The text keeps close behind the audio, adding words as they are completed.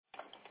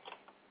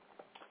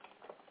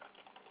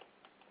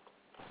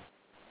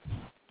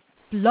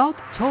Blog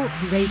Talk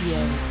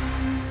Radio.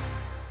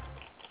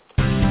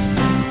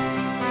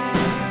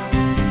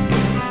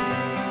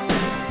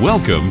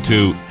 Welcome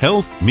to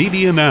Health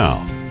Media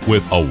Now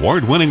with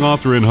award-winning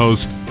author and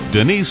host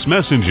Denise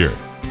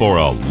Messenger for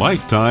a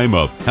lifetime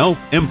of health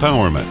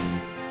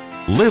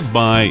empowerment. Live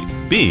by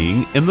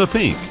being in the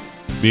pink,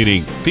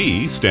 meaning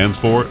P stands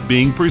for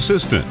being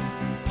persistent,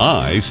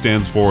 I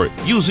stands for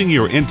using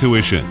your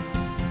intuition,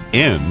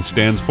 N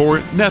stands for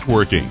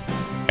networking,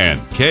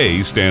 and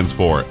K stands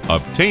for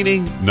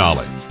obtaining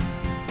knowledge.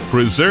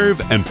 Preserve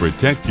and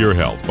protect your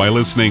health by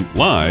listening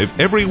live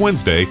every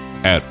Wednesday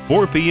at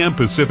 4 p.m.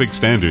 Pacific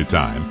Standard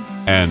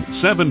Time and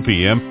 7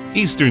 p.m.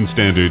 Eastern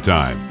Standard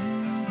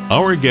Time.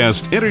 Our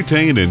guests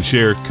entertain and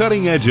share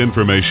cutting-edge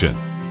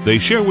information. They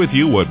share with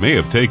you what may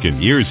have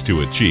taken years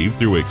to achieve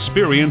through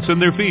experience in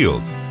their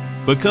field.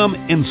 Become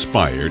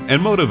inspired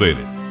and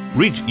motivated.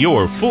 Reach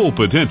your full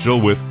potential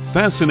with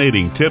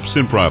fascinating tips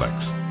and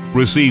products.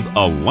 Receive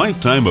a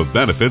lifetime of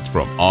benefits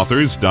from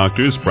authors,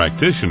 doctors,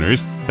 practitioners,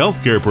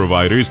 healthcare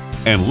providers,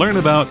 and learn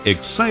about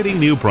exciting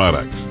new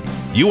products.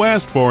 You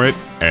asked for it,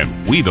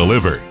 and we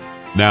deliver.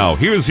 Now,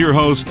 here's your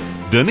host,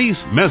 Denise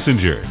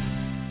Messenger.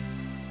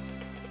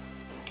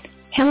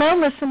 Hello,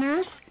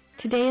 listeners.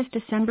 Today is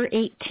December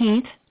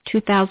 18th,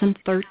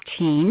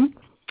 2013.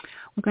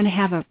 We're going to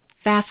have a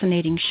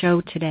fascinating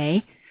show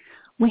today.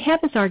 We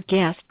have as our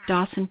guest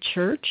Dawson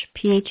Church,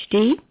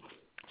 PhD.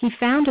 He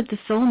founded the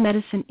Soul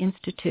Medicine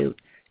Institute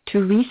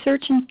to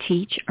research and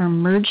teach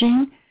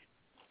emerging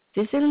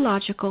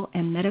physiological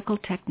and medical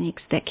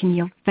techniques that can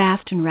yield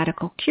fast and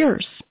radical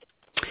cures.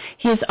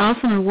 He is also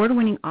an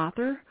award-winning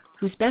author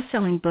whose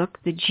best-selling book,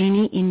 The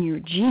Genie in Your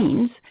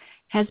Genes,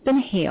 has been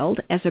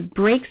hailed as a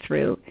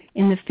breakthrough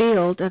in the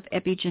field of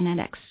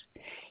epigenetics.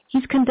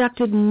 He's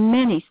conducted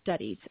many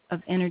studies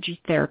of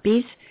energy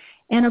therapies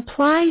and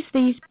applies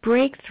these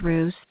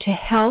breakthroughs to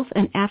health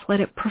and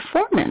athletic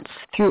performance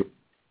through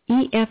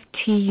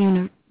EFT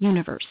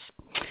Universe,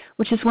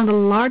 which is one of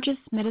the largest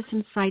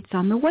medicine sites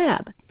on the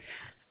web.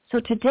 So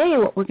today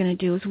what we're going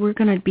to do is we're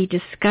going to be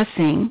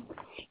discussing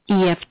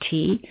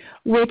EFT,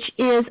 which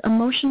is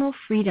emotional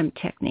freedom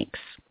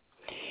techniques.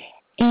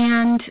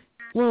 And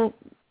we'll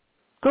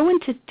go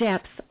into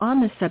depth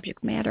on the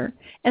subject matter,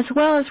 as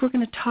well as we're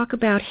going to talk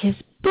about his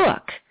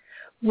book,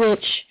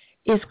 which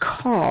is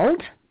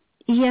called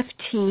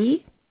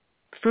EFT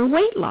for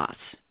Weight Loss.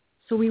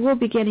 So we will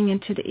be getting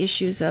into the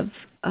issues of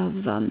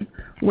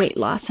weight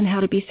loss and how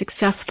to be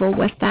successful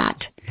with that.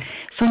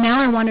 So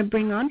now I want to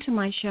bring on to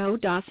my show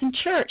Dawson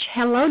Church.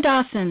 Hello,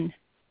 Dawson.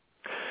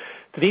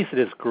 Denise, it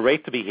is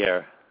great to be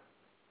here.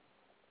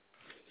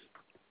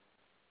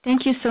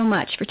 Thank you so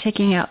much for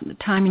taking out the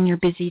time in your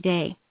busy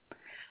day.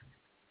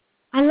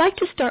 I like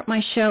to start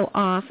my show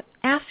off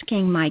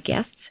asking my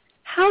guests,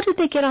 how did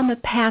they get on the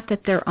path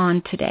that they're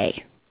on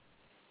today?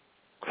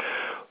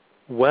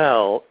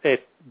 Well,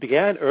 it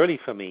began early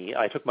for me.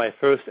 I took my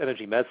first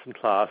energy medicine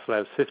class when I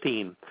was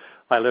 15.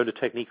 I learned a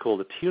technique called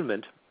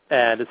attunement,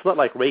 and it's not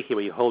like Reiki where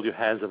you hold your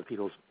hands over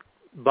people's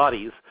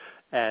bodies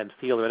and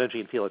feel their energy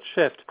and feel it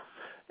shift.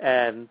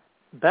 And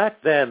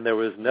back then, there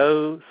was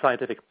no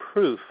scientific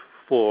proof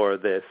for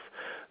this,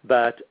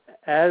 but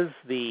as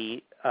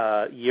the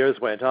years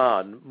went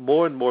on,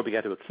 more and more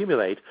began to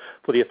accumulate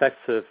for the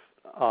effects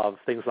of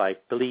things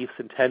like beliefs,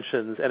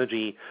 intentions,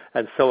 energy,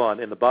 and so on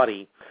in the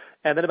body.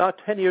 And then about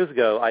 10 years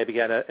ago, I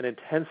began an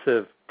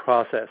intensive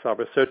process of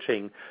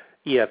researching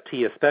EFT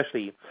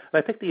especially. And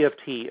I picked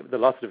EFT, there are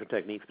lots of different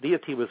techniques, but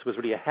EFT was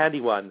really a handy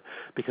one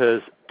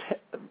because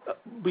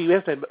we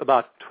estimate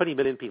about 20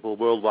 million people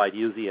worldwide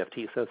use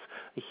EFT, so it's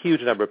a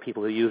huge number of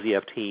people who use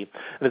EFT. And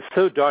it's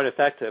so darn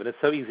effective and it's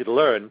so easy to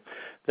learn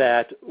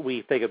that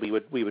we figured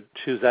we would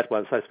choose that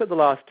one. So I spent the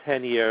last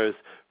 10 years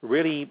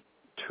really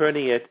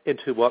turning it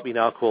into what we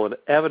now call an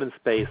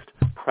evidence-based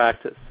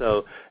practice.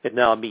 So it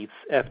now meets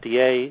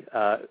FDA,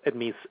 it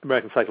meets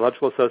American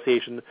Psychological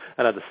Association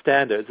and other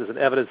standards as an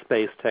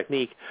evidence-based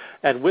technique.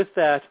 And with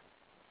that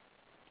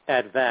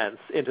advance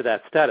into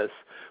that status,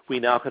 we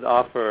now can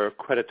offer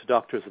credit to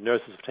doctors and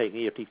nurses for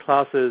taking EFT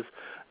classes.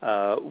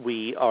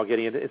 We are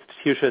getting into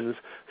institutions.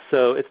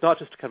 So it's not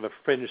just kind of a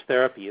fringe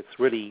therapy. It's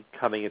really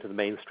coming into the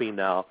mainstream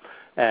now.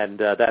 And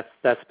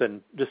that's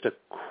been just a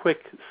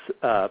quick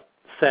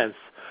sense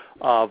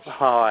of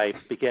how I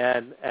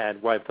began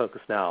and where I'm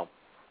focused now.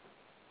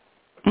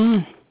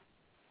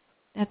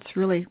 That's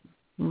really,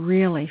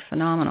 really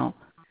phenomenal.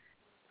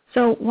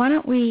 So why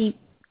don't we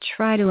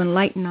try to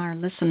enlighten our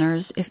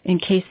listeners, in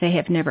case they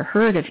have never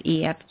heard of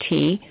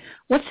EFT,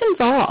 what's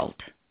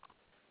involved?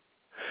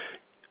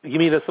 You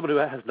mean as someone who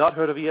has not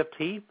heard of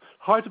EFT?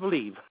 Hard to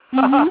believe.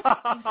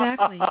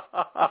 Exactly.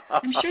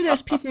 I'm sure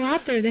there's people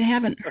out there that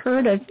haven't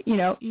heard of,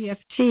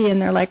 EFT,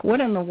 and they're like,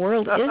 what in the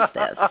world is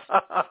this?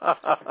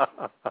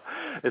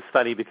 It's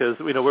funny because,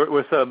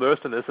 we're so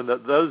immersed in this, and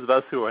those of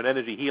us who are in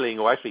energy healing,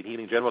 or actually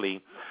healing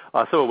generally,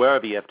 are so aware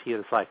of EFT, and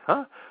it's like,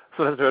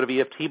 someone hasn't heard of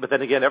EFT, but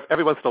then again,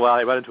 every once in a while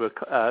I run into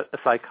a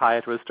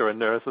psychiatrist or a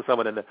nurse or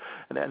someone, and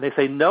they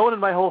say, no one in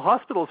my whole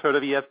hospital has heard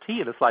of EFT,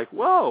 and it's like,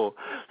 whoa.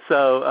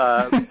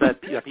 So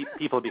but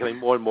people are becoming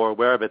more and more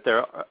aware of it.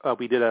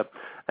 We did an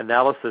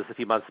analysis a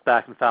few months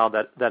back and found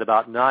that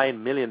about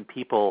 9 million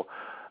people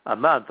a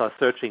month are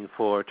searching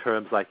for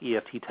terms like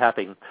EFT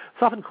tapping.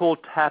 It's often called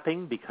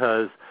tapping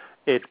because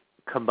it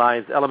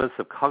combines elements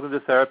of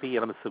cognitive therapy,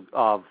 elements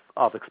of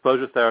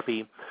exposure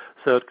therapy.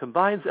 So it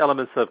combines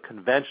elements of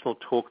conventional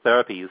talk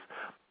therapies,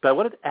 but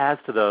what it adds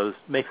to those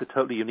makes it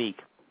totally unique.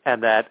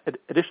 And that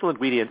additional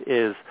ingredient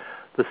is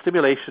the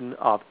stimulation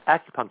of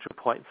acupuncture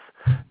points.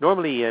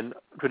 Normally in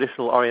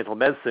traditional Oriental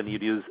medicine,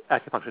 you'd use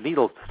acupuncture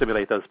needles to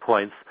stimulate those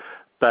points,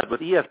 but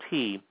with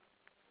EFT,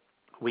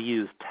 we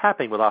use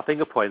tapping with our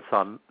fingertips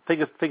on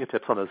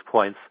those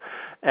points,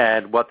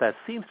 and what that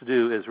seems to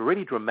do is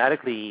really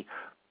dramatically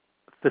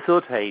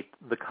facilitate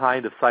the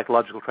kind of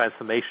psychological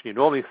transformation you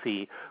normally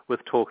see with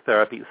talk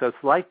therapy. So it's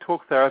like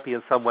talk therapy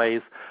in some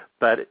ways,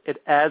 but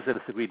it adds in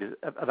a degree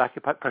of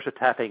acupressure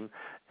tapping,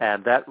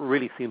 and that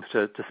really seems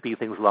to speed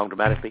things along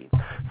dramatically.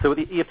 So with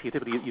the EFT,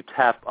 typically you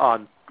tap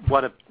on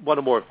one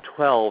or more of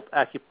 12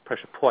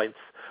 acupressure points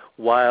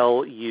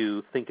while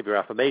you think of your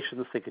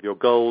affirmations, think of your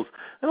goals,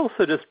 and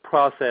also just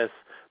process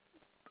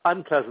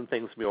unpleasant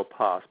things from your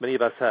past. Many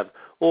of us have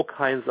all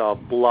kinds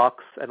of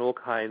blocks and all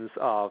kinds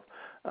of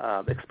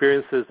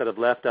experiences that have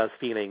left us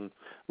feeling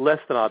less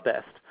than our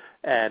best.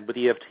 And with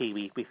EFT,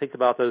 we think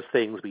about those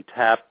things, we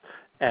tap,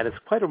 and it's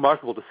quite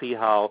remarkable to see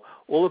how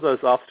all of those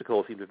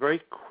obstacles seem to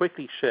very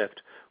quickly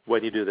shift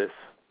when you do this.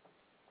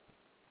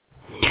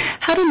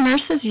 How do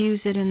nurses use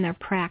it in their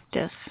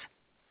practice?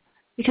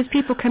 Because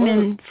people come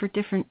in for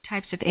different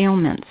types of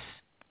ailments.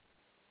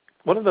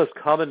 One of those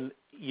common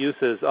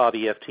uses of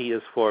EFT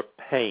is for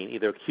pain,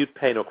 either acute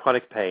pain or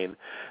chronic pain.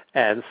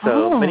 And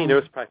so many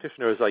nurse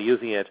practitioners are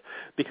using it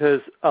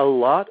because a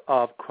lot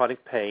of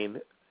chronic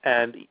pain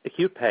and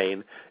acute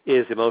pain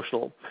is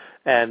emotional.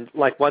 And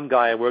like one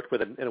guy I worked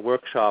with in a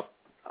workshop,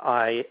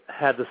 I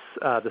had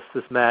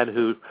this man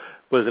who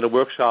was in a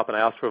workshop, and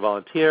I asked for a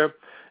volunteer,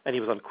 and he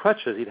was on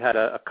crutches. He'd had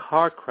a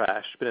car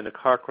crash, been in a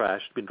car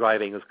crash, been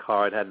driving his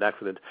car, and had an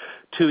accident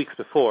 2 weeks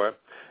before,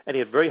 and he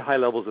had very high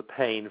levels of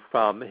pain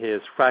from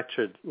his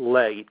fractured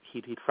leg.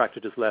 He'd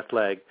fractured his left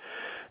leg.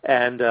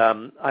 And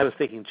I was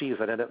thinking, geez,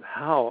 I don't know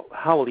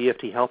how will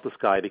EFT help this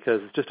guy,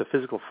 because it's just a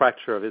physical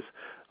fracture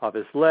of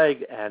his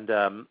leg, and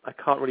I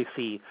can't really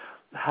see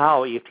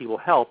how EFT will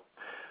help.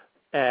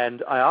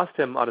 And I asked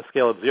him on a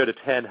scale of 0 to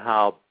 10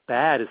 how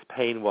bad his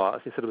pain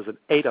was. He said it was an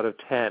 8 out of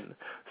 10.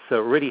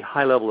 So really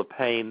high level of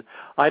pain.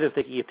 I didn't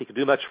think EFT could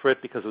do much for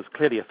it because it was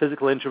clearly a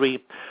physical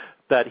injury.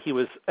 But he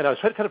was, and I was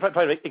trying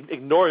to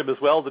ignore him as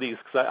well, Denise,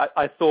 because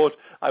I thought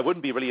I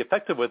wouldn't be really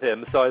effective with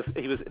him. So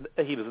he was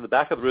in the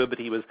back of the room, but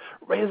he was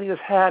raising his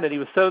hand, and he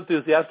was so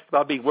enthusiastic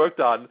about being worked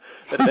on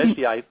that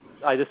eventually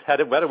I just had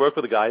him went to work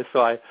with the guys.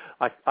 So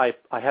I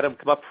had him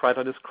come up front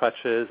on his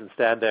crutches and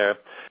stand there,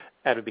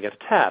 and we began to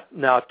tap.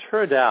 Now it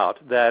turned out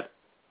that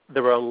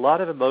there were a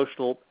lot of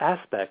emotional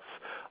aspects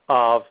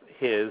of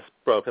his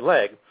broken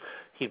leg.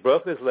 He'd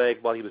broken his leg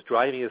while he was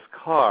driving his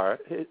car,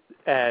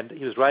 and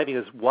he was driving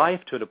his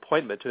wife to an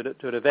appointment, to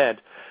an event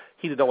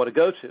he did not want to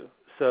go to.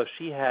 So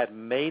she had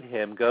made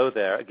him go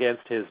there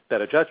against his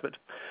better judgment.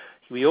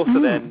 We also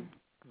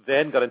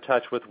then got in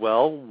touch with,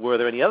 well, were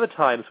there any other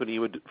times when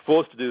you were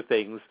forced to do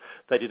things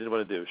that you didn't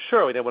want to do?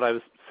 Sure, you know, when I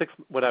was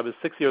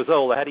 6 years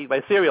old, I had to eat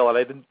my cereal, and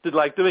I didn't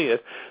like doing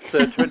it. So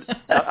it turned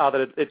out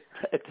that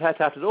it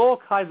tapped into all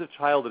kinds of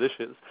childhood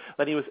issues.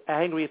 Then he was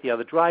angry at the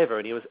other driver,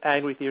 and he was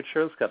angry at the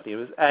insurance company, he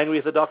was angry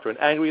at the doctor, and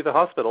angry at the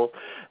hospital.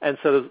 And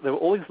so there were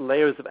all these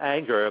layers of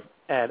anger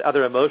and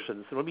other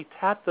emotions. And when we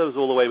tapped those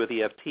all the way with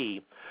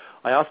EFT,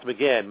 I asked him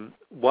again,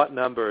 what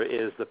number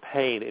is the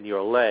pain in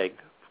your leg,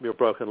 from your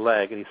broken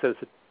leg? And he said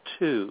it's a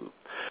 2.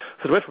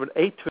 So it went from an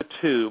 8 to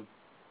a 2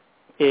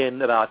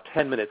 in about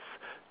 10 minutes,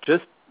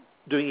 just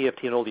doing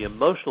EFT and all the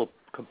emotional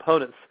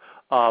components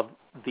of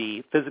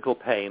the physical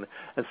pain.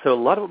 And so a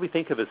lot of what we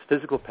think of as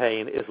physical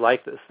pain is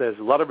like this. There's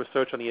a lot of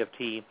research on EFT,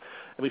 and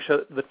we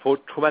show that for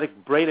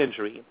traumatic brain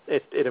injury,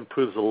 it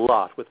improves a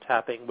lot with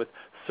tapping. With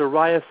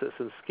psoriasis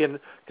and skin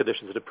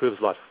conditions, it improves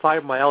a lot.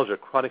 Fibromyalgia,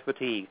 chronic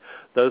fatigue,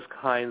 those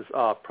kinds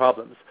of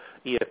problems,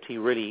 EFT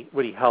really,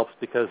 really helps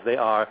because they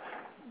are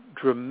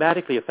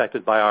dramatically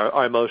affected by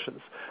our emotions.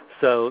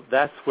 So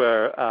that's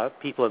where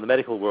people in the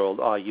medical world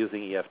are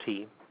using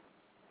EFT.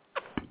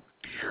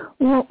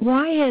 Well,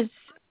 why is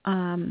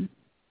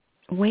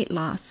weight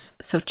loss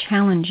so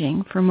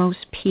challenging for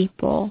most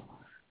people?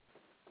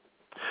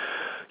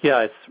 Yeah,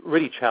 it's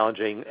really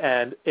challenging,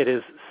 and it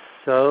is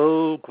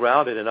so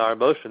grounded in our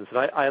emotions.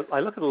 And I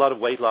look at a lot of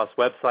weight loss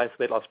websites,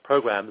 weight loss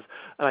programs,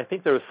 and I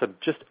think there are some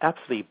just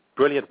absolutely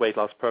brilliant weight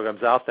loss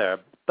programs out there,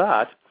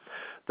 but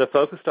they're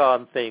focused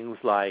on things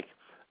like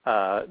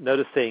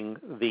noticing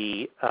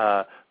the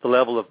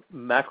level of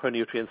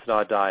macronutrients in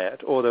our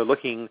diet, or they're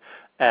looking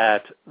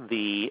at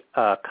the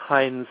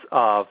kinds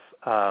of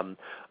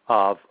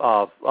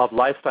of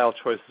lifestyle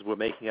choices we're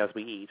making as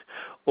we eat,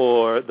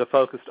 or the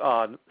focus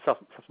on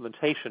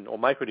supplementation or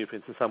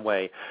micronutrients in some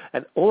way.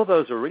 And all of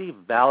those are really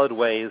valid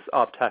ways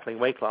of tackling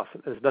weight loss.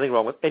 There's nothing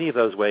wrong with any of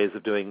those ways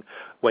of doing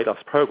weight loss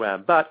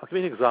program. But I'll give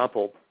you an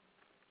example.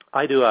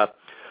 I do a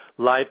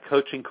live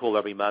coaching call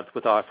every month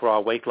for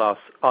our weight loss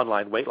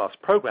online weight loss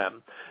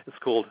program. It's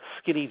called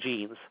Skinny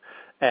Jeans.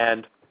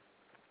 And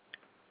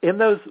in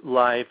those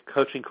live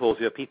coaching calls,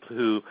 you have people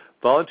who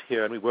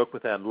volunteer, and we work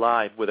with them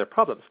live with their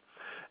problems.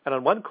 And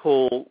on one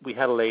call, we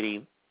had a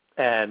lady,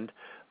 and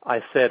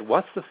I said,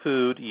 "What's the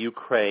food you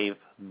crave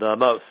the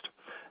most?"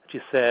 She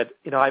said,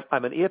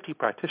 I'm an EFT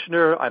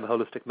practitioner. I'm a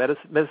holistic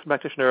medicine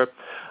practitioner.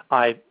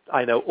 I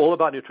know all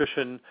about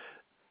nutrition,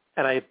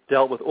 and I've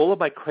dealt with all of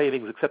my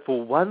cravings except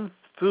for one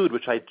food,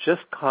 which I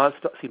just can't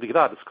seem to give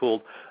up. It's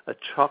called a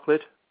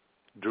chocolate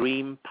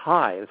dream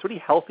pie. It's really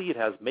healthy. It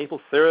has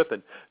maple syrup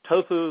and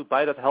tofu,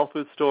 buy it at the health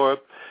food store.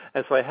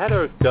 And so I had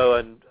her go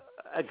and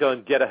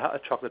get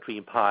a chocolate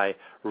dream pie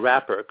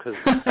wrapper, because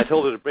I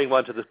told her to bring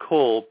one to the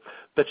call,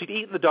 but she'd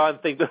eaten the darn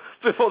thing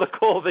before the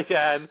call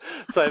began.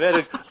 So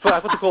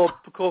I put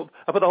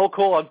the whole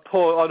call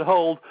on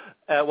hold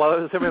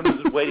while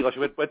everyone was waiting. She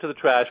went to the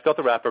trash, got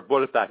the wrapper,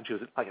 brought it back, and she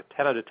was like a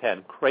 10 out of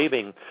 10,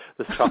 craving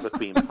this chocolate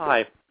dream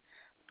pie.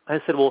 I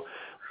said, "Well,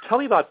 tell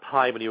me about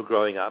pie when you were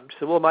growing up." She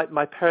said, "Well,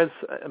 my parents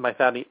and my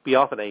family, we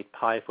often ate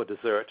pie for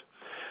dessert."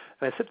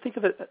 And I said,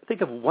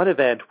 think of one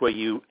event where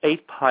you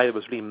ate pie that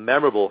was really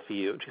memorable for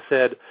you. And she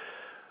said,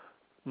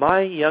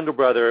 "My younger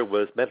brother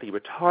was mentally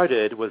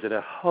retarded, was in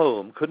a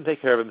home, couldn't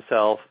take care of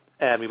himself,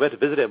 and we went to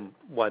visit him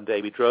one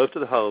day. We drove to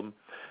the home,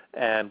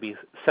 and we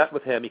sat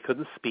with him. He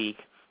couldn't speak.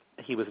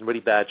 He was in really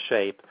bad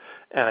shape,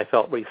 and I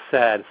felt really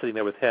sad sitting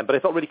there with him, but I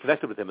felt really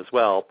connected with him as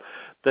well.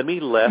 Then we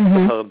left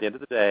the home at the end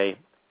of the day,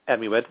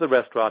 and we went to the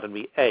restaurant, and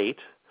we ate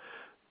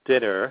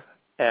dinner,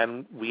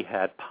 and we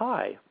had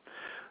pie."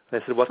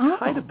 And I said, "What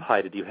kind of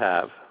pie did you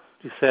have?"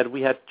 She said,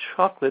 "We had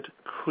chocolate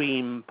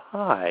cream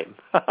pie."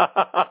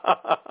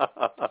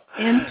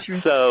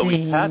 Interesting. So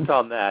we tapped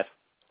on that.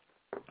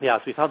 Yeah,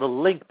 so we found the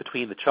link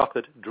between the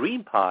chocolate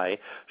dream pie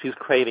she's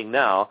craving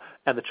now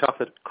and the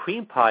chocolate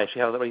cream pie she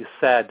had on a really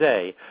sad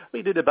day.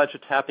 We did a bunch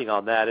of tapping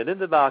on that, and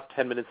in about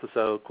 10 minutes or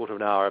so, quarter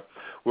of an hour,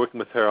 working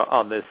with her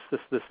on this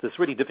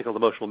really difficult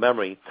emotional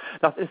memory.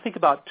 Now, think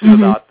about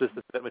this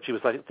when she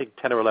was, I think,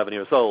 10 or 11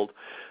 years old.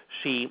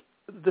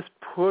 This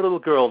poor little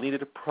girl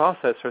needed to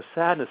process her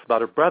sadness about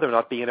her brother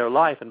not being in her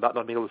life and about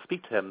not being able to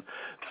speak to him.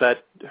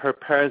 But her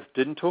parents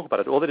didn't talk about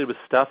it. All they did was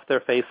stuff their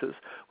faces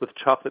with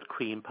chocolate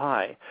cream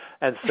pie.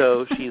 And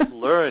so she's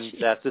learned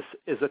that this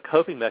is a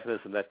coping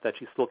mechanism that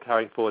she's still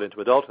carrying forward into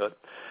adulthood.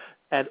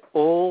 And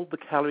all the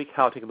calorie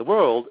counting in the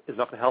world is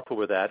not going to help her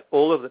with that.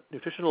 All of the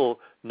nutritional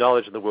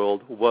knowledge in the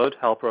world won't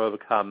help her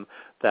overcome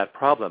that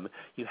problem.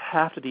 You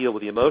have to deal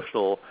with the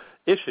emotional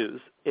issues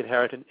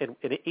inherent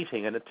in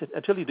eating. And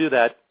until you do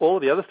that, all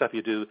of the other stuff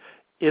you do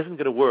isn't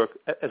going to work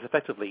as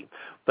effectively.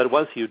 But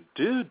once you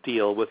do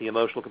deal with the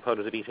emotional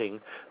component of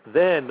eating,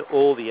 then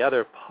all the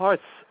other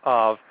parts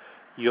of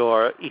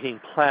your eating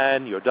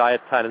plan, your diet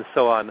plan, and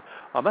so on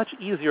are much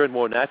easier and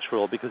more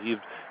natural, because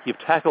you've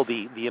tackled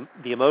the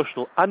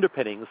emotional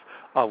underpinnings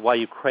of why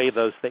you crave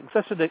those things.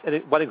 That's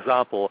one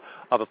example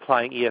of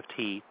applying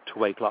EFT to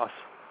weight loss.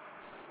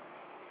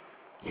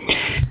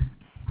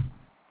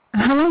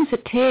 How long does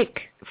it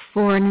take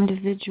for an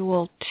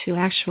individual to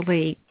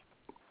actually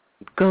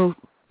go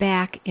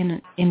back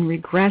in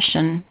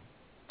regression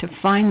to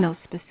find those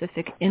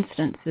specific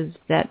instances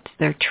that's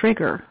their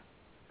trigger?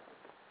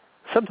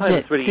 Sometimes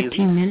it's really 15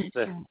 easy. Minutes?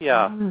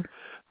 Yeah.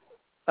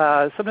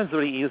 Sometimes it's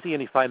really easy,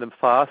 and you find them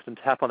fast and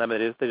tap on them,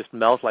 and they just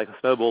melt like a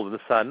snowball in the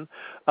sun.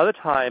 Other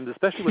times,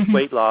 especially with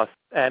weight loss,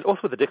 and also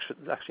with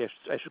addictions, actually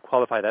I should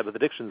qualify that with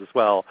addictions as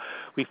well,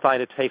 we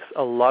find it takes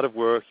a lot of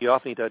work. You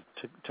often need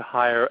to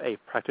hire a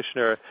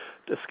practitioner,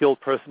 a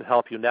skilled person to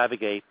help you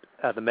navigate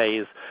the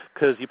maze,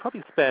 because you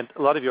probably spent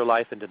a lot of your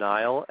life in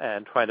denial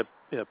and trying to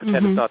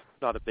pretend it's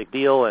not a big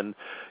deal, and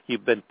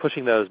you've been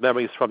pushing those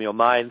memories from your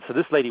mind. So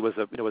this lady was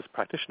a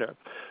practitioner.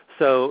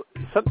 So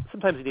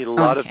sometimes you need a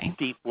lot of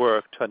deep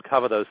work to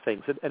uncover those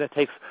things, and it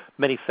takes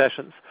many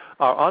sessions.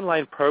 Our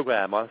online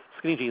program, our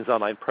Skinny Jeans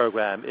online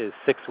program, is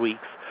 6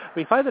 weeks.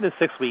 We find that in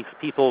 6 weeks,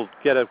 people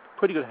get a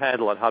pretty good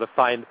handle on how to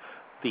find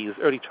these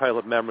early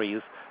childhood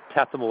memories,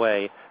 tap them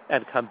away,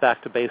 and come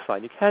back to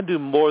baseline. You can do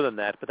more than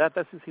that, but that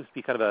seems to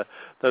be kind of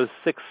those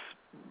 6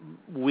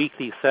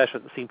 weekly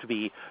sessions seem to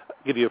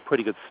give you a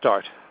pretty good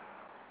start.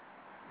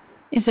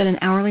 Is it an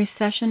hourly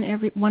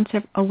session once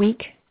a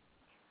week?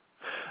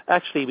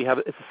 Actually,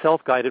 it's a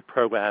self-guided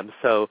program,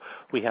 so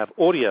we have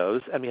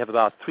audios, and we have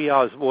about 3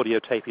 hours of audio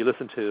tape you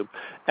listen to,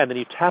 and then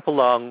you tap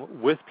along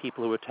with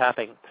people who are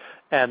tapping.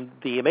 And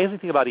the amazing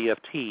thing about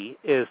EFT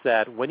is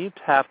that when you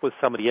tap with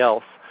somebody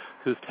else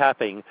who's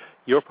tapping,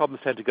 your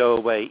problems tend to go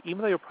away,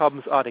 even though your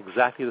problems aren't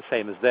exactly the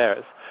same as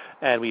theirs.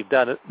 And we've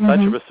done a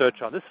bunch of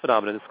research on this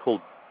phenomenon. It's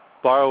called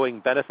borrowing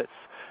benefits.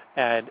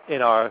 And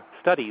in our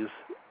studies,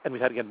 and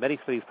we've had, again, many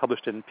studies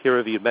published in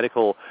peer-reviewed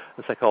medical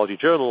and psychology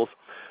journals,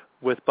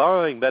 with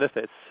borrowing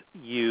benefits,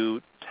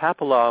 you tap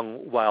along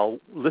while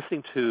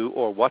listening to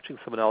or watching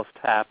someone else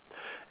tap,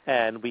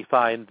 and we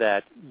find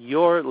that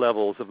your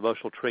levels of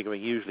emotional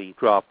triggering usually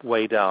drop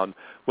way down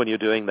when you're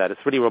doing that. It's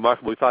really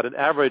remarkable. We found an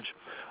average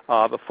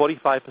of a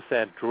 45%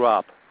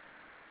 drop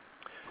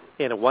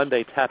in a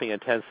one-day tapping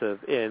intensive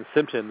in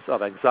symptoms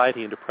of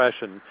anxiety and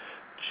depression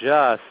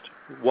just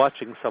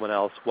watching someone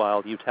else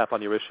while you tap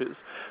on your issues.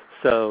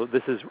 So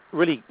this is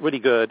really, really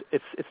good.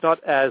 It's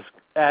not as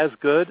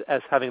good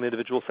as having an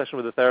individual session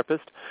with a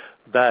therapist,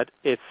 but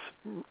it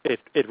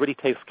really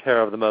takes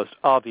care of the most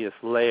obvious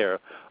layer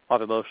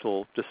of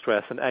emotional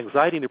distress. And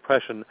anxiety and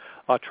depression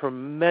are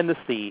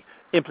tremendously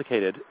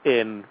implicated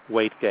in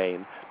weight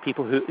gain.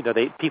 People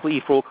people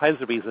eat for all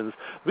kinds of reasons.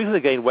 The reason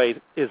they gain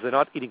weight is they're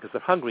not eating because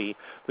they're hungry.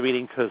 They're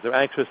eating because they're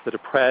anxious, they're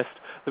depressed.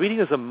 They're eating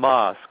as a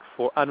mask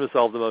for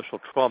unresolved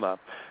emotional trauma.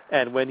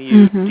 And when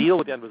you deal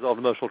with the unresolved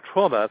emotional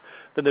trauma,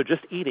 then they're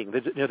just eating.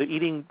 They're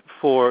eating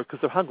because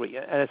they're hungry,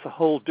 and it's a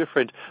whole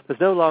different. There's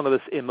no longer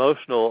this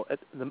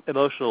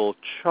emotional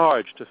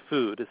charge to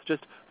food. It's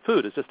just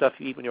food. It's just stuff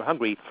you eat when you're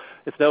hungry.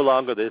 It's no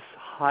longer this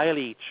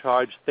highly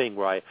charged thing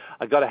where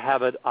I got to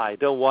have it. I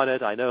don't want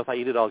it. I know if I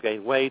eat it, I'll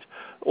gain weight.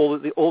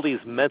 All these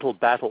mental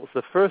battles.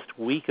 The first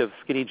week of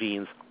Skinny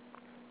Jeans,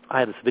 I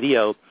had this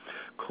video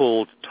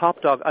called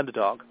Top Dog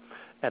Underdog,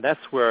 and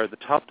that's where the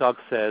top dog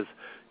says,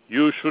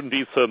 you shouldn't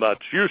eat so much.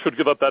 You should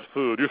give up that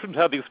food. You shouldn't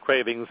have these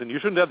cravings, and you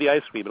shouldn't have the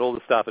ice cream and all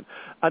this stuff. And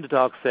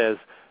underdog says,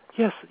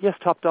 yes,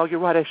 top dog, you're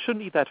right. I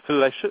shouldn't eat that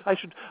food. I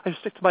should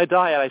stick to my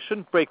diet. I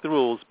shouldn't break the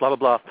rules. Blah blah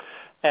blah.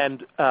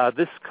 And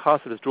this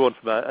concept is drawn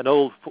from an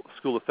old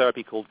school of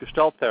therapy called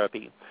Gestalt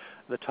therapy,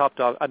 the top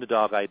dog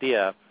underdog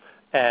idea.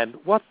 And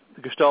what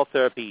the Gestalt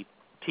therapy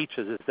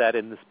teaches is that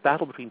in this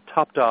battle between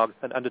top dog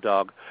and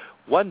underdog,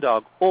 one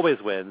dog always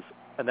wins,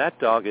 and that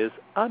dog is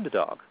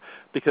underdog.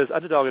 Because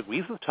underdog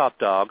agrees with top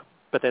dog,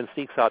 but then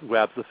sneaks out and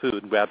grabs the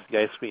food and grabs the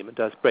ice cream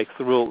and breaks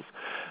the rules.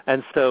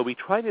 And so we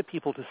try to get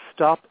people to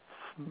stop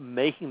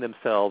making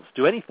themselves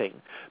do anything,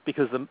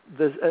 because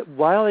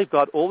while they've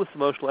got all this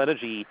emotional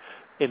energy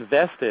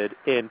invested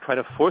in trying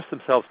to force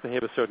themselves to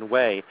behave a certain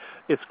way,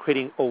 it's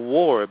creating a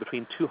war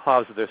between two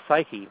halves of their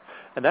psyche.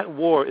 And that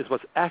war is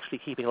what's actually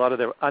keeping a lot of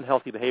their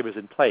unhealthy behaviors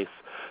in place.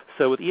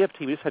 So with EFT,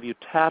 we just have you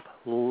tap,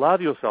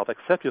 love yourself,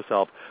 accept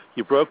yourself.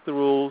 You broke the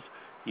rules.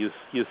 You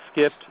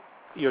skipped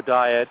your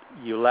diet.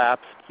 You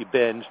lapsed. You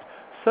binged.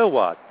 So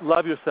what?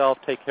 Love yourself.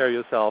 Take care of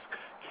yourself.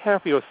 Care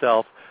for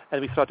yourself.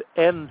 And we start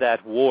to end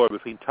that war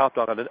between top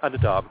dog and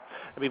underdog.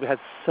 I mean, we had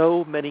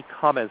so many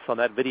comments on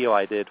that video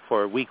I did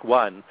for week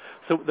 1.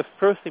 So the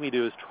first thing we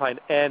do is try and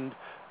end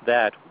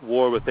that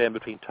war with them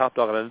between top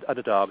dog and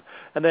underdog,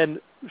 and then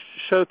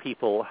show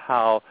people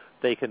how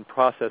they can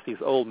process these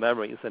old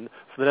memories. And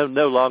so they're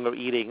no longer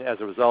eating as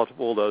a result of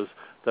all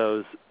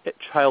those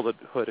childhood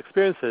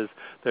experiences.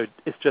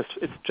 It's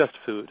just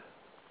food.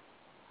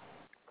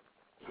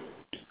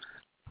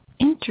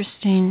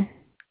 Interesting.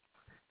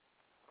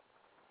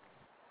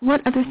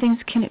 What other things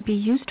can it be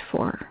used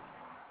for?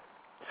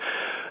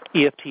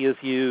 EFT is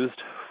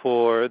used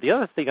for, the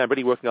other thing I'm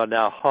really working on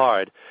now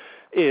hard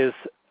is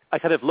I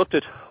kind of looked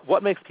at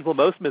what makes people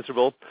most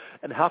miserable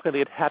and how can they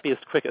get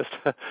happiest quickest.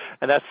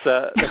 And that's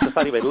a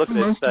funny way to look at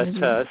it.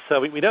 But, so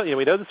we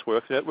know this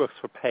works. It works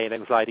for pain,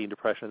 anxiety, and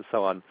depression, and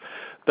so on.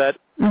 But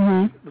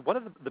one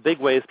of the big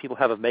ways people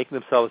have of making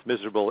themselves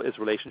miserable is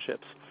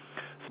relationships.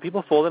 So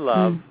people fall in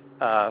love,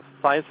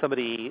 find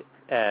somebody,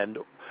 and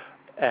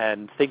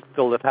think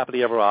they'll live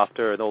happily ever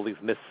after, and all these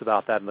myths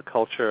about that in the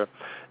culture.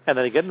 And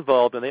then they get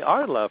involved, and they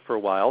are in love for a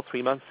while,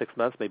 3 months, 6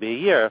 months, maybe a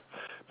year.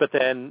 But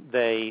then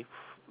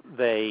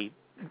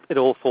it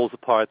all falls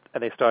apart,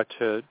 and they start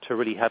to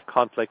really have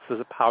conflicts. There's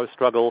a power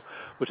struggle,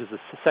 which is the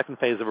second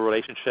phase of a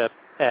relationship.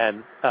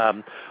 And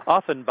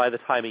often by the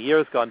time a year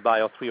has gone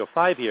by, or 3 or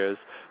 5 years,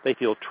 they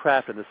feel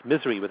trapped in this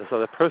misery with this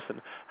other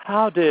person.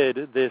 How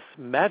did this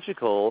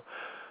magical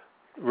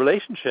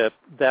relationship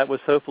that was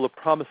so full of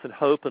promise and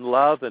hope and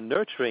love and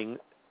nurturing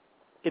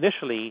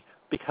initially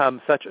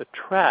become such a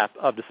trap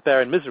of despair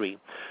and misery?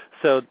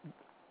 So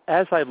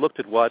as I've looked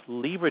at what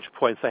leverage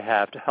points I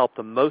have to help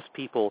the most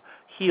people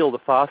heal the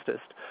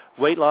fastest,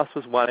 weight loss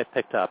was one I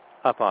picked up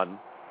on.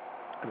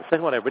 And the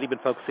second one I've really been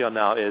focusing on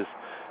now is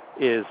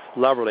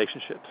love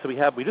relationships. So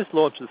we just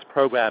launched this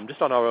program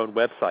just on our own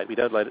website. We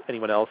don't let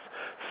anyone else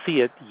see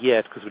it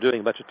yet because we're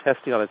doing a bunch of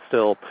testing on it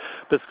still.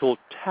 But it's called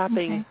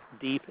Tapping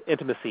Deep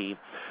Intimacy.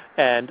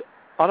 And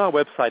on our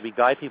website, we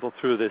guide people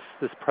through this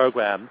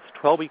program. It's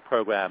a 12-week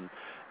program.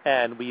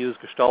 And we use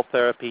Gestalt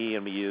therapy,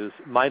 and we use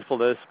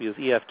mindfulness, we use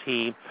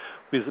EFT,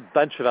 we use a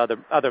bunch of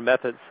other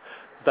methods.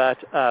 But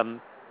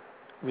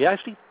we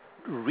actually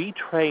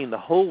retrain the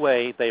whole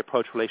way they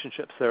approach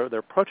relationships. They're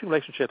approaching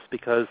relationships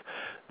because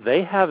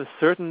they have a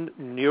certain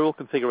neural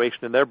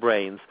configuration in their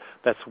brains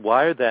that's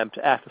wired them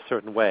to act a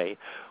certain way.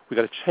 We've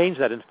got to change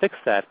that and fix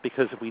that,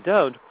 because if we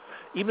don't,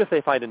 even if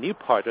they find a new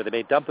partner, they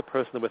may dump the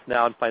person they're with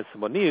now and find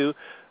someone new,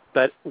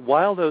 but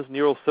while those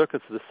neural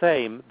circuits are the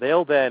same,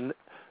 they'll then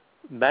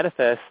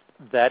manifest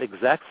that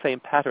exact same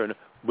pattern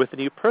with a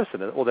new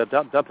person, or they'll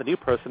dump a new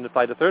person and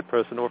find a third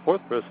person or a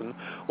fourth person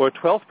or a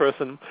 12th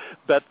person,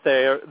 but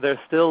they're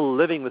still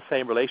living the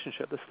same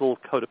relationship. They're still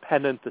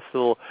codependent. They're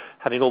still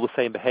having all the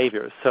same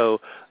behaviors. So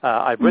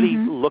I've really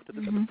looked at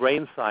the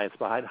brain science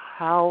behind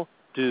how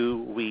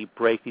do we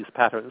break these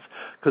patterns.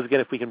 Because, again,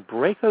 if we can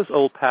break those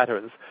old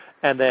patterns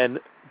and then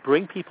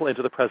bring people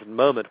into the present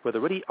moment where they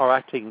really are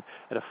acting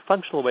in a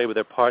functional way with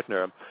their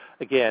partner,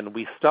 again,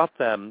 we stop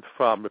them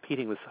from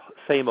repeating this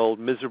same old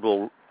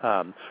miserable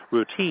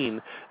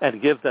routine and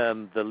give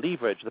them the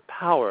leverage, the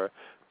power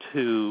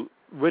to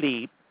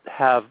really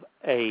have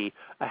a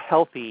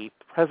healthy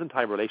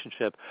present-time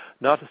relationship,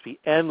 not just be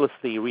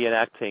endlessly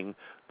reenacting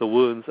the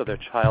wounds of their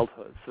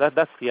childhood. So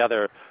that's the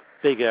other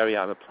big area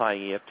I'm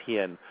applying EFT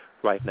in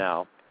right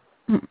now.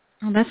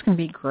 Oh, that's going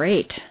to be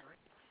great.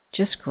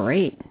 Just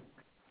great.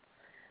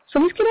 So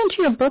let's get into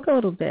your book a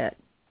little bit,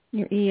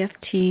 your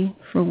EFT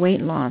for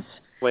weight loss.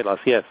 Weight loss,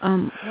 yes.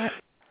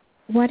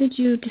 Why did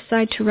you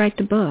decide to write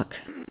the book?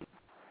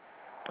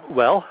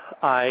 Well,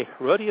 I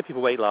wrote EFT for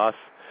weight loss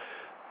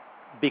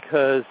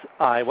because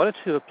I wanted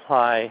to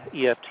apply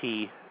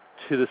EFT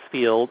to this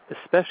field,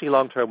 especially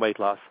long-term weight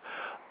loss.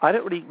 I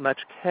don't really much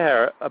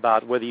care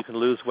about whether you can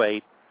lose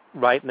weight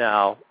right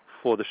now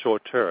for the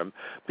short term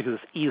because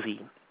it's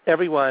easy.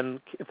 Everyone,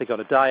 if they go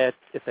on a diet,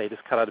 if they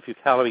just cut out a few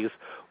calories,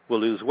 will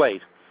lose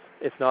weight.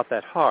 It's not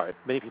that hard.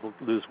 Many people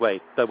lose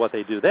weight, but what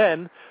they do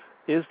then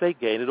is they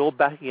gain it all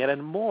back again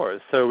and more.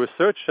 So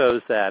research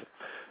shows that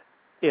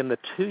in the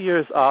 2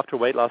 years after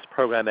weight loss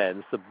program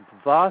ends, the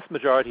vast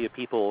majority of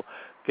people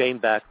gain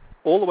back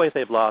all the weight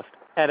they've lost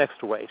and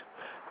extra weight.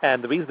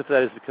 And the reason for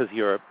that is because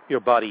your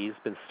body's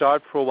been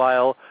starved for a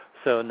while,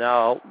 so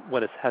now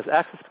when it has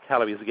access to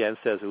calories again, it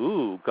says,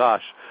 ooh,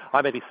 gosh,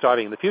 I may be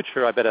starving in the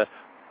future, I better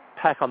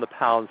pack on the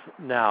pounds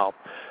now.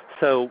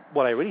 So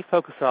what I really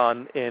focus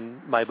on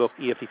in my book,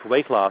 EFT for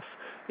Weight Loss,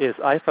 is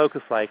I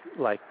focus like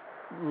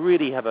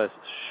really have a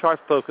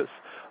sharp focus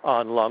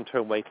on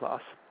long-term weight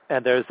loss.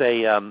 And there's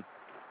a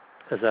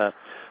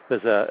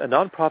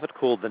nonprofit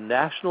called the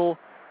National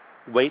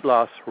Weight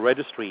Loss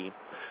Registry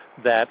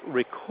that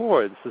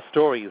records the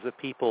stories of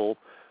people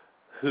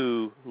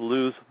who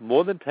lose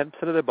more than 10%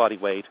 of their body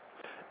weight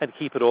and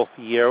keep it off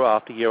year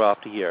after year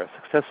after year,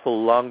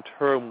 successful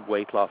long-term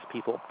weight loss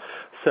people.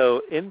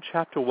 So in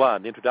Chapter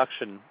 1, the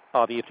introduction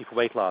of EFT for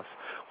weight loss,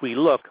 we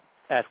look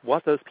at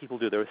what those people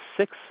do. There are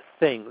 6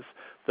 things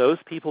those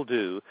people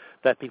do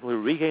that people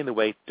who regain the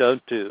weight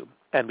don't do.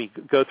 And we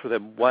go through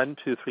them 1,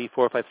 2, 3,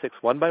 4, 5, 6,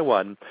 one by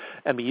one,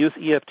 and we use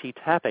EFT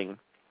tapping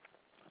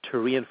to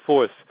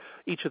reinforce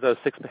each of those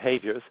 6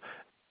 behaviors.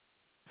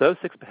 Those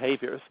 6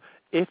 behaviors,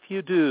 if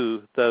you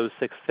do those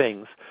 6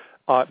 things,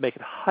 make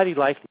it highly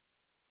likely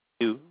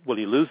you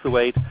lose the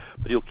weight,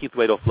 but you'll keep the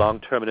weight off long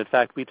term. And in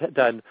fact, we've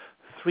done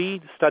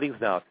 3 studies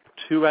now,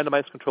 2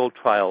 randomized controlled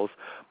trials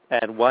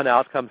and 1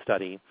 outcome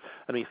study,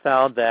 and we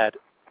found that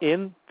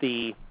in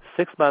the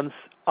 6 months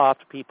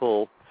after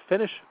people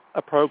finish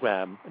a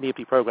program, an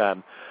EFT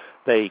program,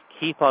 they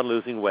keep on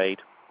losing weight,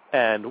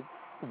 and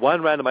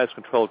 1 randomized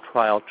controlled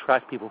trial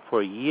tracked people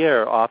for a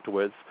year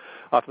afterwards,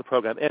 after the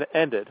program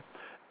ended,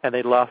 and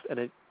they lost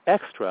an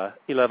extra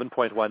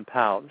 11.1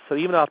 pounds. So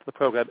even after the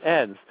program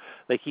ends,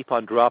 they keep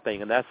on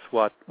dropping, and that's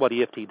what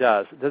EFT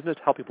does. It doesn't just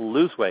help people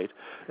lose weight.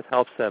 It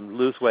helps them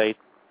lose weight,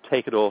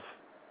 take it off,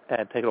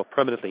 and take it off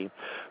permanently.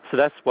 So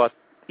that's what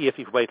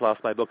EFT for Weight Loss,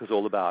 my book, is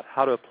all about,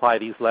 how to apply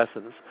these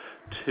lessons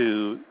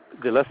to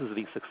the lessons of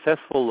these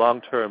successful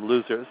long-term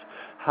losers.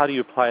 How do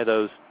you apply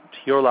those to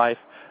your life,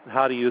 and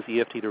how to use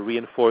EFT to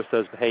reinforce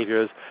those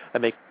behaviors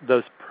and make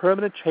those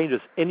permanent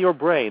changes in your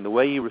brain, the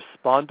way you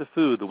respond to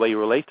food, the way you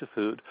relate to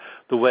food,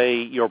 the way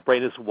your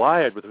brain is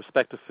wired with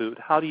respect to food.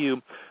 How do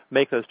you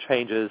make those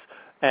changes?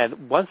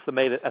 And once they're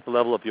made at the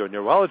level of your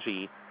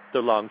neurology,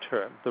 they're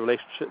long-term. The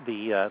relationship,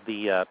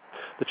 the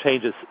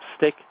changes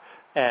stick,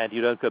 and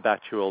you don't go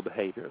back to your old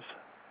behaviors.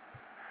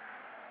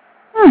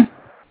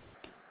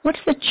 What's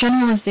the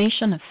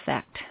generalization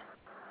effect?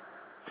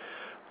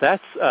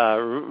 That's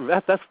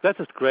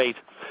just great.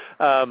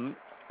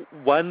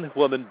 One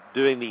woman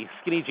doing the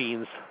Skinny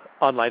Jeans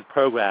online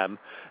program,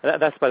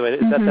 and that's, by the way,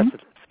 that's at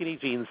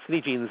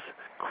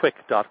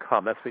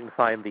skinnyjeansquick.com. That's where you can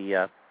find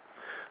the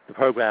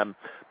program.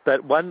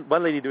 But one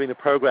lady doing the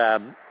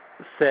program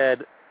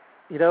said,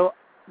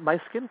 my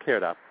skin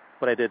cleared up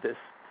when I did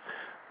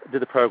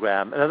the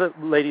program. Another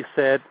lady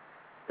said,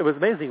 it was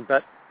amazing,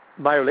 but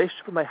my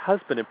relationship with my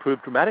husband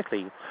improved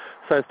dramatically.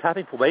 So I was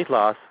tapping for weight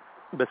loss,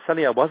 but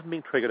suddenly I wasn't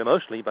being triggered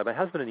emotionally by my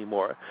husband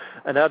anymore.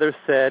 Another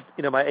said,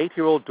 my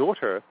 8-year-old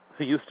daughter,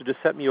 who used to just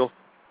set me off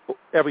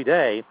every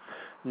day,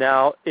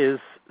 now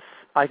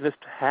I can just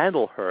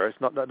handle her.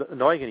 It's not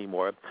annoying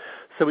anymore.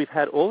 So we've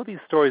had all of these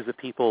stories of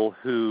people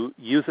who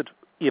use it,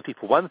 EFT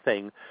for one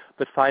thing,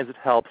 but finds it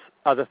helps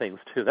other things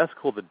too. That's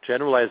called the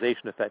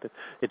generalization effect.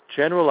 It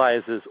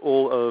generalizes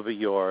all over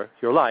your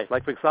life.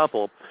 Like, for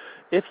example,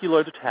 if you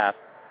learn to tap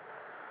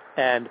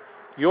and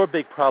your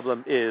big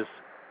problem is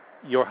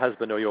your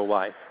husband or your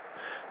wife,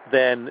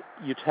 then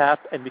you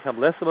tap and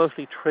become less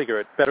emotionally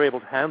triggered, better able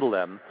to handle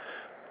them.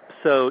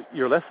 So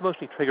you're less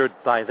emotionally triggered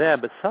by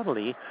them, but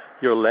suddenly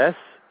you're less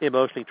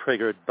emotionally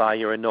triggered by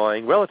your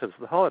annoying relatives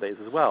at the holidays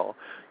as well.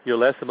 You're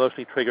less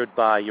emotionally triggered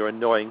by your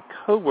annoying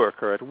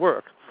coworker at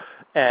work.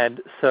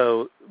 And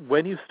so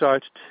when you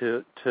start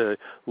to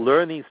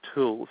learn these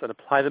tools and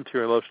apply them to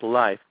your emotional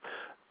life,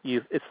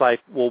 it's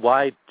like, well,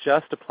 why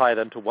just apply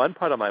them to one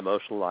part of my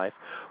emotional life?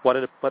 Why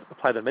not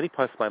apply them to many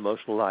parts of my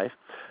emotional life?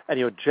 And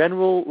your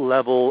general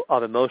level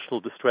of emotional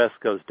distress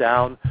goes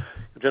down,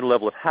 your general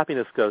level of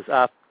happiness goes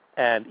up,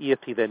 and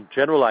EFT then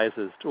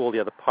generalizes to all the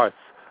other parts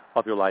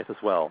of your life as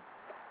well.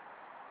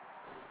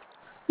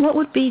 What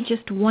would be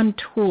just one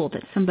tool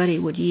that somebody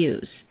would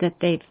use that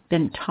they've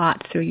been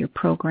taught through your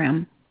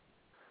program?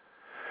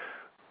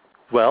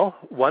 Well,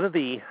 one of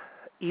the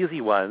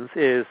easy ones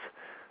is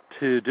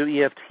to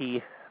do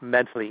EFT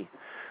mentally.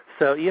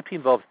 So EFT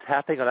involves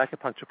tapping on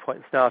acupuncture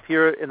points. Now, if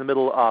you're in the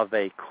middle of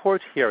a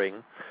court hearing,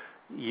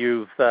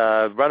 you've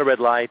run a red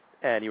light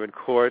and you're in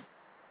court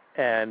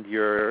and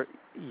you're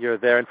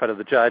there in front of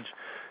the judge,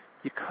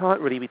 you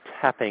can't really be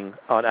tapping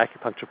on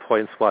acupuncture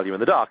points while you're in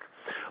the dock.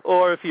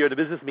 Or if you're at a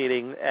business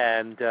meeting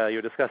and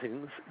you're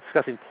discussing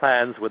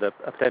plans with a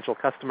potential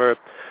customer,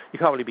 you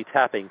can't really be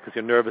tapping because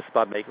you're nervous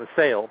about making a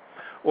sale.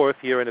 Or if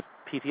you're in a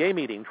PTA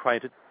meeting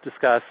trying to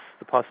discuss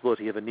the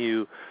possibility of a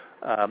new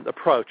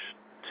approach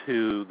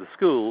to the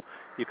school,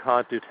 you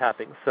can't do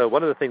tapping. So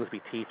one of the things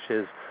we teach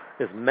is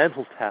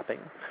mental tapping.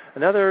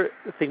 Another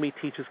thing we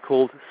teach is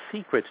called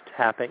secret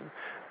tapping.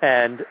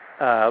 And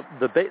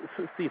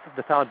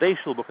the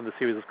foundational book in the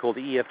series is called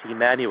the EFT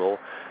Manual.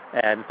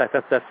 And in fact,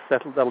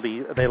 that'll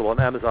be available on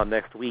Amazon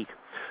next week.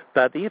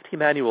 But the EFT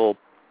Manual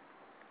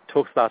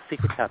talks about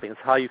secret tapping. It's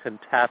how you can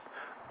tap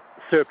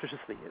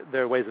surreptitiously.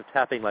 There are ways of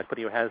tapping, like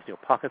putting your hands in your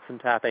pockets and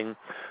tapping,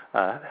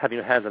 having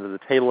your hands under the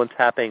table and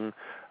tapping,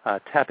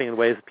 tapping in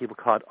ways that people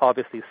can't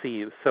obviously see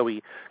you. So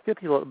we give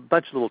people a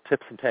bunch of little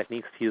tips and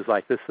techniques to use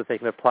like this that they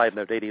can apply in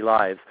their daily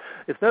lives.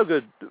 It's no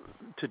good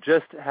to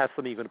just have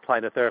something you can apply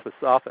in a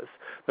therapist's office.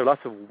 There are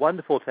lots of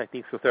wonderful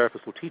techniques your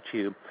therapist will teach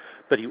you,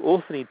 but you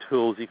also need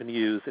tools you can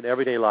use in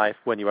everyday life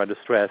when you're under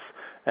stress,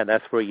 and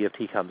that's where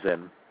EFT comes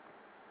in.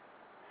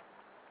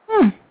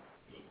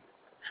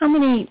 How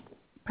many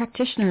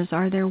practitioners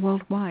are there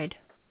worldwide?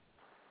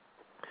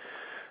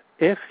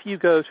 If you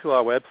go to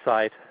our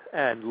website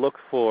and look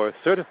for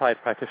certified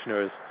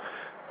practitioners,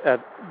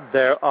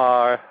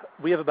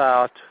 we have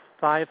about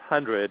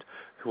 500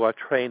 who are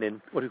trained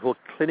in what we call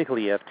clinical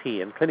EFT,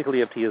 and clinical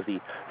EFT is the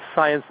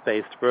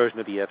science-based version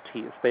of EFT.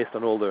 It's based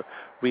on all the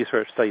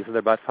research studies, and there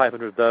are about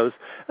 500 of those.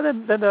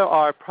 And then there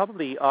are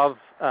probably of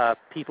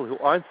people who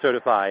aren't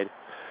certified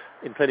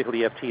in clinical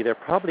EFT, there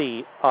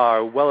probably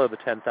are well over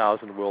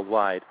 10,000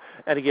 worldwide.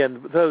 And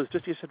again, those, you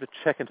just have to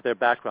check into their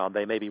background.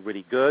 They may be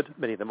really good.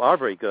 Many of them are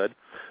very good.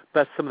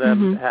 But some of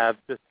them have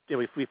just,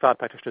 we found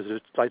practitioners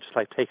who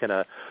just taken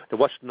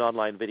watched an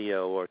online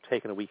video or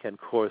taken a weekend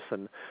course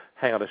and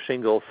hang on a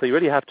shingle. So you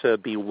really have to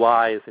be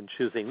wise in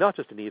choosing not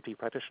just an EFT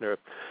practitioner,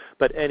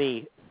 but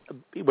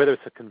whether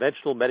it's a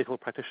conventional medical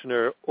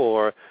practitioner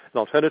or an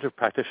alternative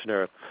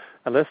practitioner,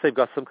 unless they've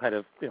got some kind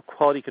of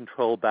quality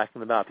control backing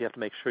them up, you have to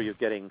make sure you're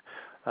getting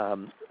a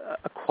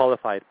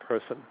qualified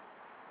person.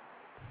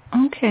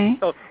 Okay.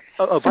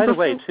 By the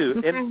way, too.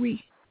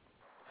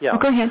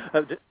 Go ahead.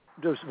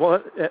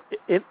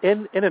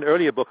 In an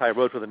earlier book I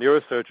wrote with a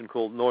neurosurgeon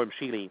called Norm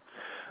Shealy,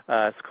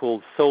 it's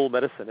called Soul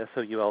Medicine,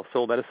 S-O-U-L,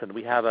 Soul Medicine.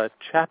 We have a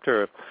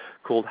chapter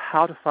called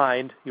How to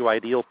Find Your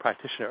Ideal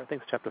Practitioner. I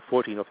think it's chapter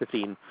 14 or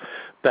 15.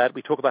 But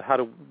we talk about how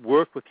to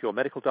work with your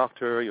medical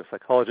doctor, your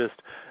psychologist,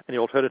 and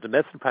your alternative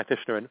medicine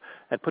practitioner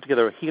and put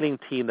together a healing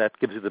team that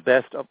gives you the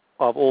best of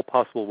all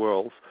possible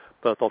worlds,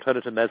 both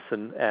alternative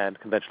medicine and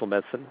conventional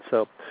medicine.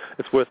 So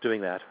it's worth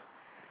doing that.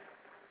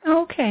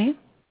 Okay.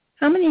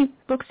 How many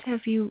books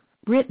have you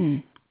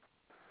written?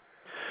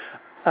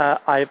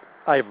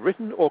 I've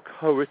written or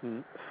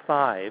co-written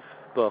 5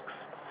 books,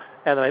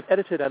 and I've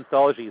edited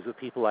anthologies with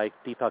people like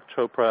Deepak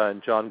Chopra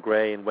and John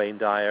Gray and Wayne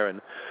Dyer and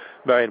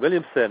Marianne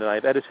Williamson, and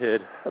I've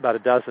edited about a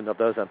dozen of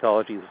those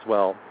anthologies as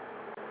well.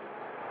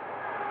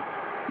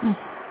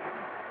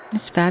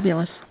 That's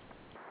fabulous.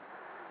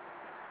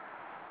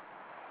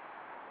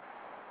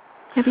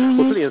 Have you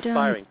used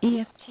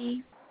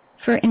EFT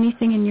for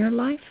anything in your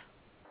life?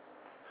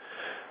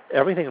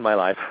 Everything in my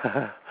life.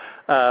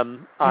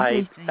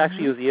 I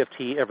actually use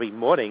EFT every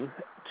morning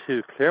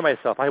to clear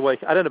myself. I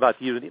don't know about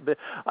you, but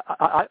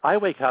I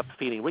wake up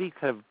feeling really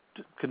kind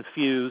of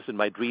confused, and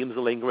my dreams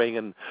are lingering.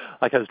 And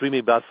like I was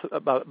dreaming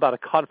about a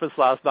conference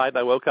last night, and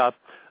I woke up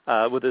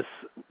with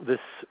this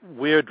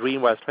weird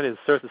dream where I was trying to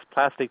insert this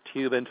plastic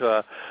tube into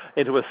a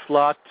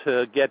slot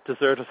to get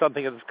dessert or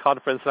something at this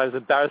conference, and I was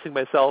embarrassing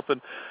myself,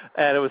 and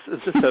it was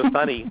just so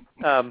funny.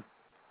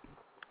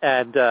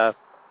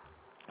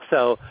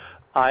 So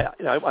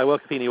I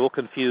woke up feeling all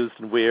confused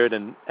and weird,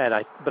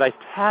 but I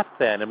tap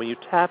then, and when you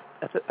tap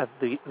at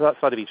the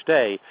start of each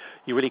day,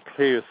 you really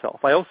clear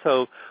yourself. I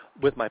also,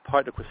 with my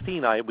partner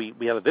Christine,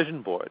 we have a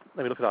vision board.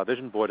 We look at our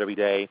vision board every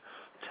day,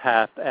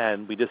 tap,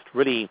 and we just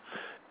really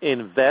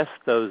invest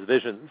those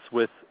visions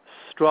with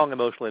strong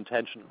emotional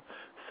intention.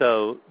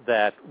 so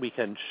that we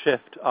can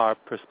shift our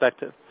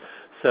perspective.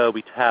 So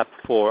we tap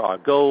for our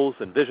goals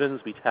and visions.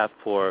 We tap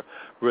for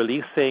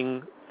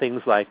releasing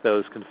things like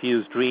those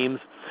confused dreams.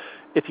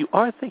 If you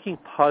aren't thinking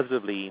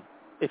positively,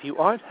 if you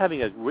aren't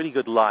having a really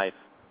good life,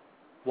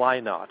 why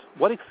not?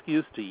 What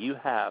excuse do you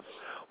have?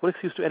 What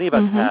excuse do any of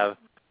us have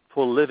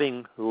for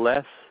living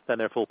less than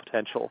their full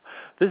potential?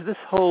 This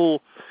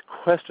whole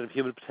question of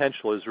human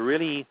potential is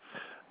really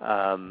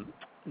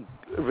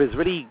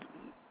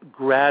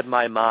grabbed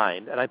my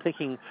mind, and I'm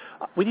thinking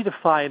we need to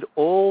find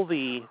all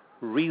the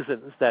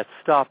reasons that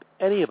stop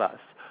any of us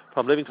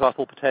from living to our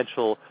full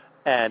potential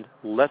and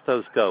let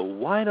those go.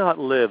 Why not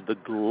live the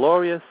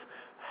glorious,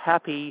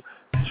 happy,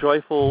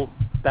 joyful,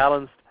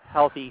 balanced,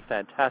 healthy,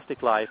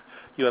 fantastic life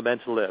you are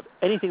meant to live?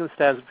 Anything that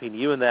stands between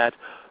you and that,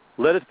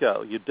 let it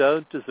go. You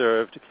don't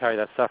deserve to carry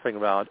that suffering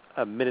around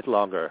a minute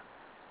longer.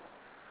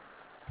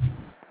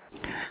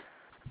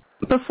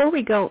 Before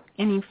we go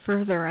any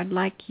further, I'd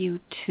like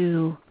you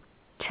to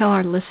tell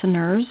our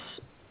listeners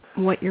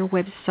what your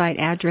website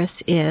address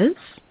is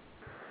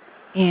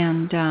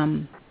and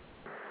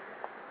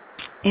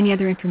any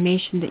other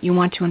information that you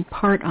want to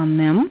impart on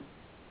them,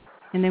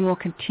 and then we'll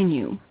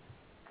continue.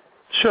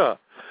 Sure.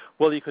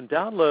 Well, you can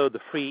download the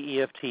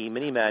free EFT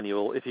mini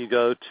manual if you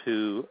go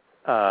to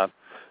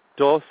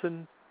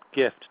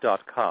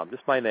DawsonGift.com.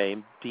 Just my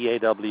name,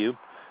 DAWSON,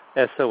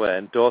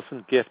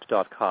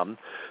 DawsonGift.com.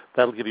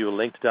 That'll give you a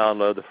link to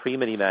download the free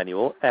mini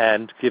manual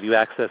and give you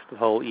access to the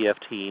whole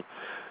EFT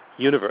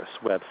Universe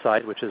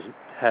website, which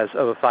has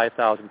over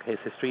 5,000 case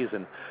histories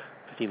in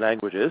 15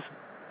 languages.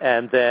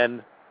 And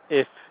then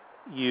if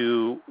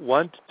you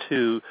want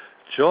to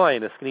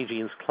join a Skinny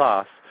Jeans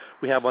class,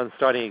 we have one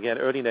starting again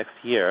early next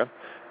year,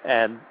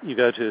 and you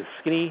go to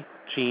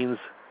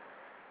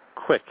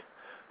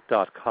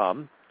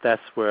skinnyjeansquick.com.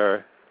 That's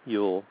where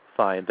you'll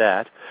find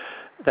that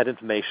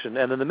information.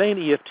 And then the main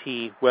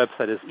EFT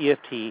website is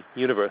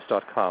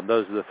EFTuniverse.com.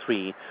 Those are the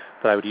three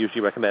that I would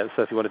usually recommend.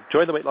 So if you want to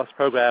join the weight loss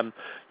program,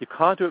 you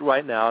can't do it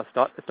right now. It's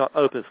not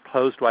open. It's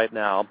closed right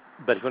now.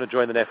 But if you want to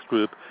join the next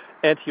group,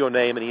 enter your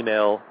name and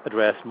email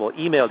address, and we'll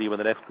email you when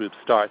the next group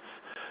starts.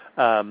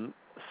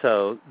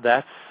 So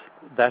that's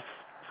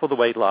for the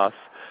weight loss.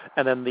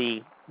 And then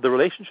the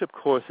relationship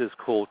course is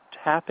called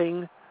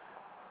Tapping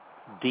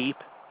Deep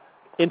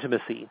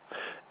Intimacy.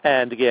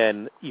 And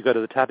again, you go to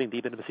the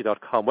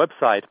tappingdeepintimacy.com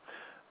website,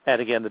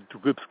 and again, the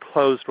group's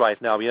closed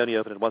right now. We only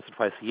open it once or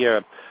twice a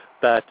year,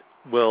 but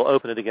we'll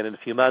open it again in a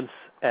few months.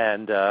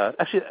 And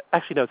actually,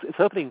 no, it's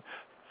opening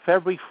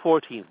February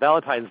 14th,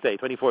 Valentine's Day,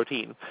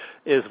 2014,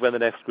 is when the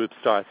next group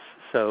starts.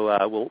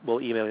 So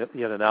we'll email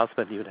you an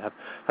announcement. You would have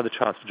the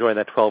chance to join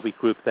that 12-week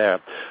group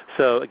there.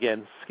 So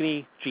again,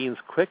 Skinny Jeans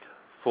Quick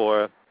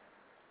for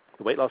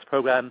the weight loss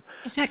program.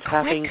 Is that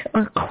quick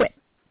or quit?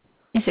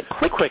 Is it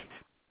quick?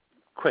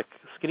 Quick.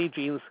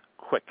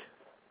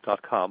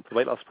 SkinnyJeansQuick.com for the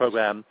weight loss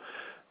program.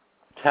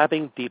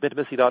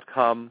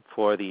 TappingDeepIntimacy.com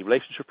for the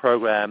relationship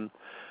program.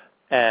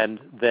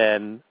 And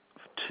then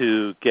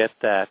to get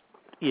that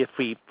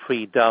free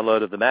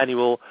download of the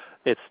manual,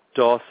 it's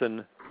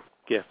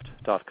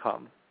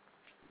DawsonGift.com.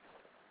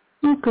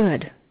 Oh,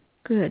 good.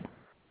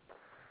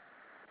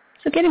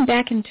 So getting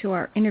back into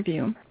our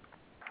interview,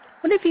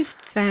 what have you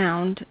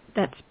found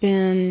that's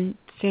been,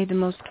 say, the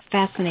most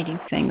fascinating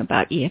thing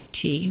about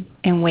EFT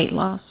and weight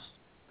loss?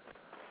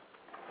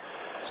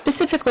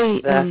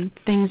 Specifically,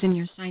 things in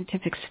your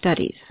scientific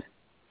studies.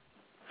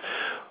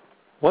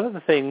 One of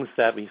the things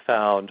that we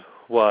found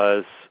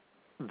was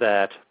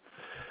that,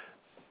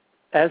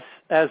 as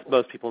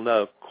most people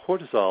know,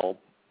 cortisol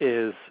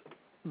is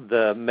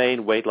the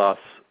main weight loss,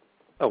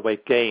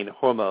 weight gain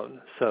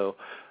hormone. So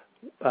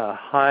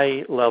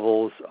high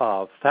levels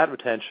of fat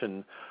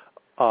retention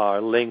are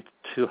linked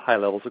to high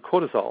levels of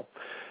cortisol.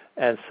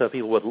 And so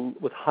people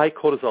with high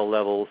cortisol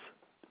levels,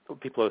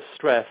 people who are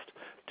stressed,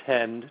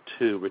 tend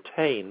to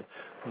retain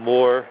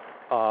more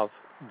of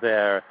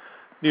their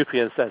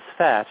nutrients as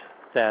fat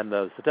than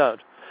those that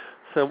don't.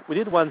 So we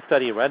did one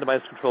study, a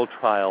randomized controlled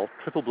trial,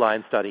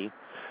 triple-blind study,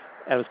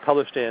 and it was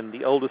published in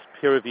the oldest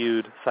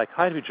peer-reviewed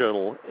psychiatry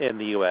journal in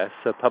the U.S.,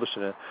 so published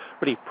in a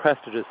pretty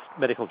prestigious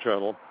medical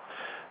journal.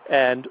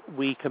 And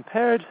we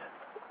compared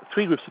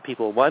three groups of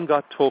people. One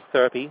got talk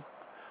therapy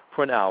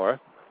for an hour,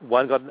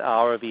 one got an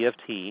hour of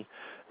EFT,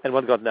 and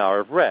one got an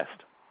hour of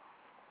rest.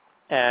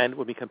 And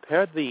when we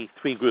compared the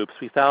three groups,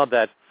 we found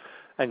that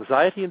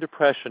anxiety and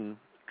depression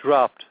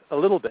dropped a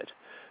little bit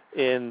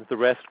in the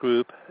rest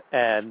group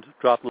and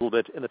dropped a little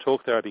bit in the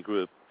talk therapy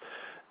group.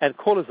 And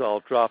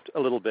cortisol dropped a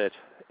little bit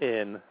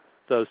in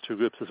those two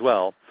groups as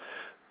well.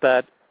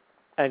 But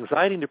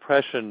anxiety and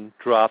depression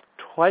dropped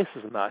twice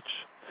as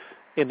much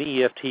in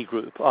the EFT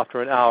group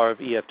after an hour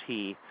of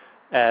EFT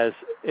as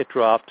it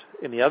dropped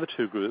in the other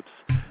two groups.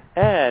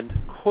 And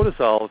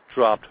cortisol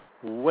dropped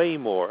way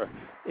more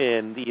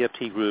in the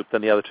EFT group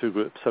than the other two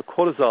groups. So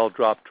cortisol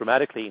dropped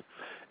dramatically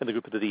in the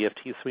group of the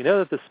EFT. So we know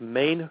that this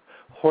main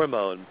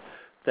hormone,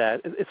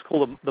 that it's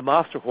called the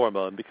master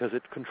hormone because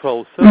it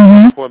controls so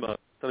many hormones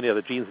so many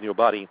other genes in your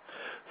body.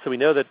 So we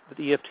know that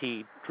the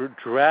EFT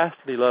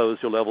drastically lowers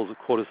your levels of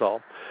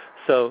cortisol.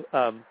 So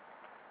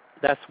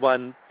that's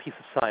one piece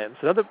of science.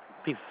 Another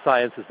piece of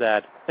science is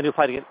that, and you'll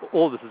find again,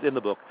 all this is in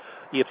the book,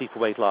 EFT for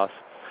weight loss.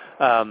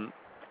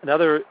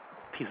 Another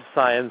piece of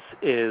science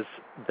is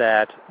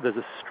that there's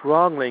a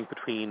strong link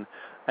between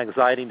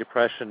anxiety and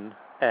depression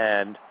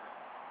and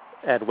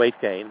weight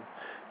gain.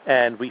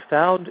 And we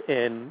found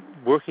in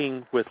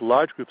working with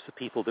large groups of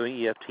people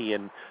doing EFT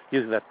and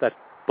using that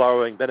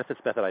borrowing benefits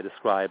method I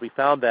described, we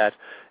found that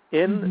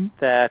in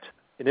that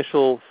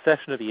initial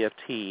session of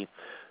EFT,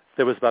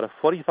 there was about a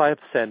 45%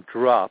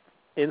 drop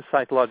in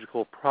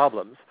psychological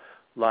problems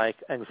like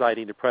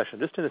anxiety and depression.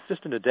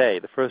 Just in a day,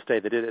 the first day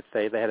they did it,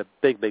 they had a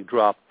big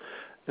drop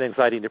in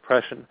anxiety and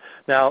depression.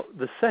 Now,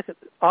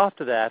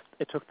 after that,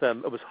 it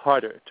was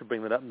harder to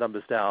bring the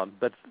numbers down,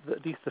 but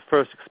at least the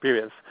first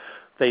experience,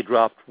 they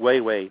dropped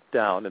way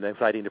down in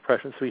anxiety and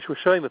depression. So we were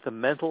showing that the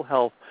mental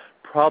health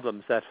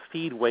problems that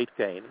feed weight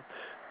gain,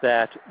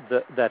 that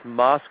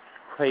mask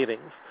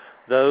cravings,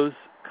 those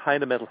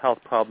kind of mental health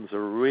problems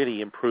are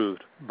really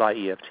improved by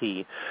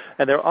EFT.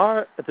 And there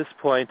are, at this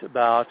point,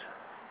 I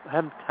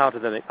haven't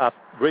counted them up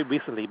very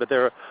recently, but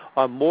there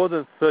are more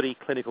than 30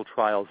 clinical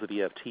trials of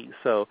EFT.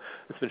 So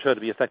it's been shown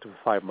to be effective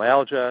for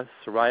fibromyalgia,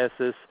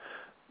 psoriasis,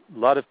 a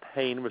lot of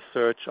pain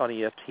research on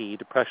EFT,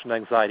 depression,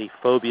 anxiety,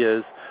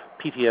 phobias,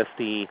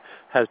 PTSD,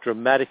 has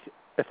dramatic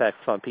effects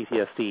on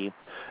PTSD.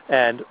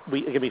 And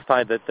we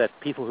find that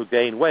people who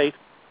gain weight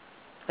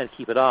and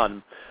keep it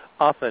on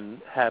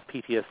often have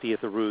PTSD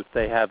at the root.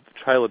 They have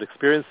childhood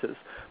experiences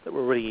that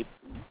were really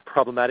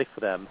problematic for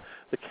them.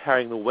 They're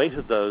carrying the weight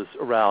of those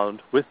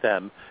around with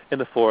them in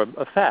the form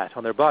of fat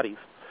on their bodies.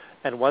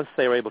 And once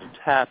they are able to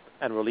tap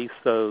and release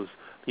the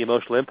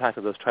emotional impact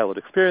of those childhood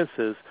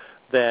experiences,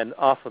 then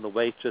often the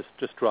weight just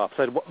drops.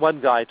 I had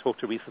one guy I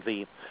talked to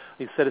recently.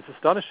 He said, it's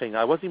astonishing.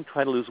 I wasn't even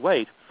trying to lose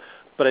weight,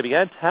 but I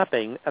began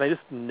tapping, and I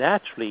just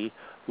naturally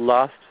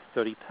lost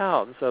 30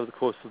 pounds over the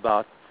course of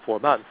about 4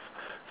 months.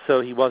 So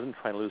he wasn't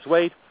trying to lose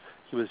weight.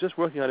 He was just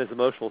working on his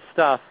emotional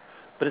stuff,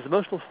 but his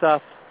emotional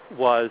stuff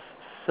was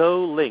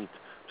so linked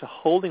to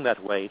holding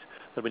that weight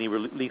that when he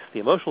released the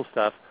emotional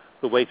stuff,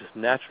 the weight just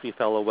naturally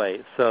fell away.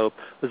 So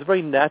there's a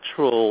very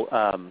natural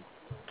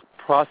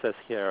process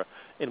here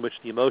in which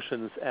the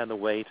emotions and the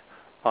weight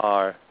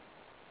are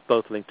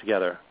both linked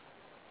together.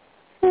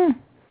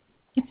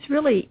 It's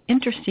really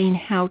interesting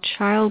how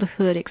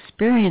childhood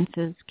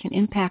experiences can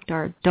impact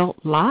our adult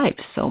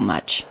lives so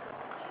much.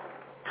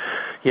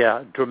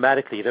 Yeah,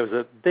 dramatically. There was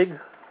a big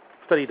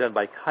study done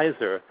by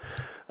Kaiser,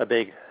 a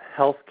big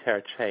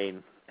healthcare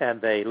chain,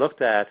 and they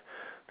looked at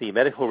the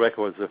medical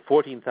records of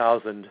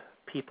 14,000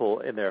 people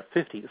in their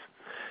 50s,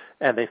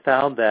 and they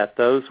found that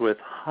those with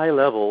high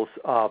levels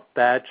of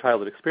bad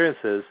childhood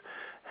experiences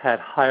had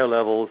higher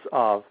levels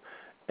of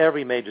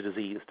every major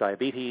disease,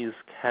 diabetes,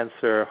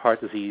 cancer, heart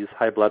disease,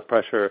 high blood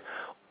pressure.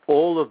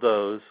 All of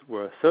those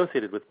were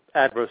associated with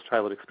adverse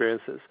childhood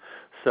experiences.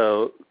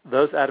 So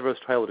those adverse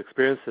childhood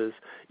experiences,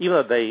 even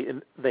though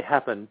they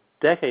happened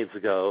decades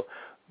ago,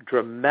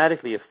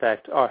 dramatically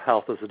affect our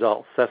health as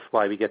adults. That's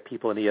why we get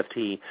people in EFT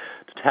to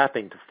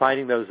tapping, to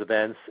finding those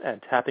events and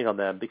tapping on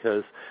them,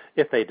 because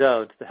if they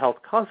don't, the health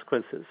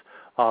consequences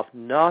of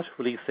not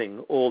releasing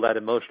all that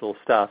emotional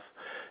stuff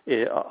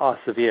are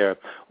severe.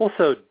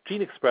 Also,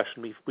 gene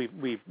expression.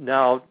 We've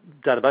now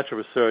done a bunch of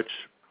research,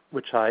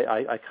 which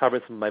I cover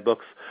in some of my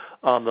books,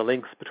 on the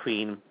links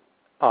between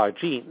our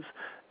genes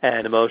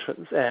and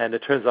emotions. And it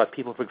turns out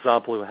people, for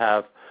example, who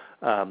have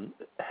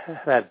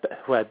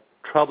who had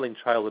troubling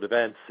childhood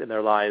events in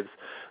their lives,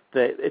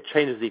 it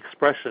changes the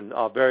expression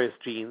of various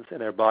genes in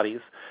their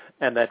bodies,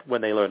 and that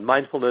when they learn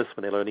mindfulness,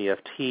 when they learn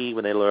EFT,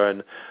 when they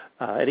learn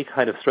any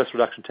kind of stress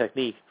reduction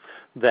technique,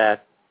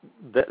 that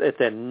it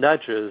then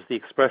nudges the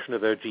expression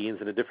of their genes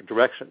in a different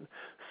direction.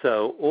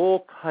 So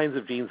all kinds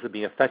of genes are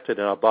being affected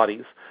in our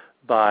bodies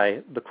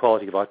by the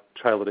quality of our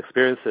childhood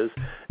experiences.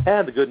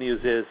 And the good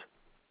news is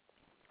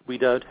we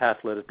don't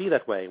have to let it be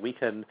that way. We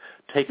can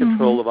take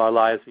control of our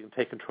lives. We can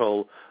take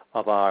control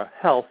of our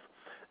health,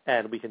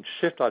 and we can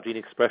shift our gene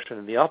expression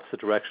in the opposite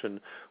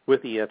direction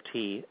with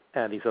EFT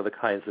and these other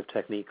kinds of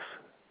techniques.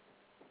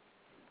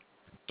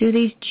 Do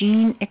these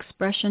gene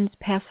expressions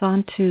pass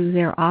on to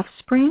their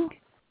offspring?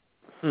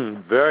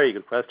 Very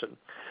good question.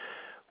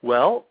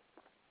 Well,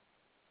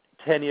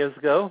 10 years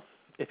ago,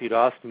 if you'd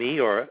asked me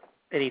or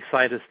any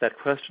scientist that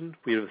question,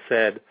 we would have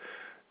said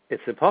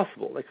it's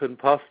impossible. They couldn't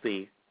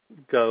possibly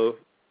go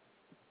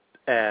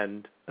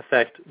and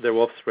affect their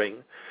offspring.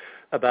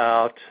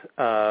 About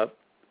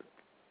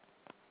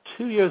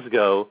 2 years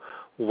ago,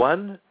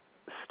 one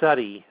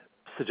study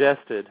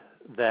suggested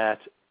that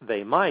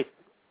they might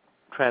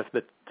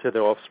transmit to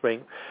their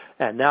offspring,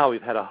 and now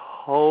we've had a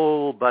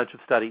whole bunch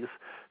of studies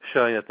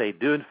showing that they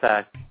do in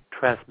fact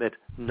transmit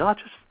not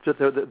just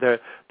to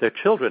their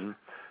children,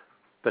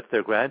 but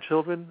their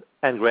grandchildren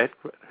and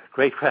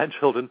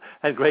great-grandchildren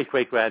and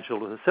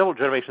great-great-grandchildren. And several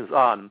generations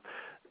on,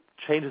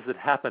 changes that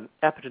happen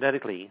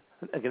epigenetically.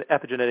 Again,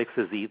 epigenetics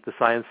is the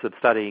science of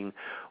studying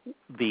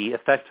the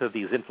effect of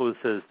these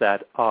influences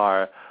that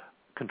are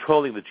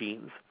controlling the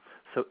genes.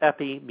 So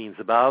epi means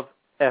above,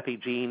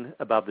 epigene,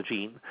 above the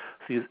gene.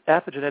 So these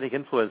epigenetic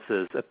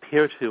influences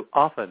appear to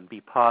often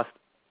be passed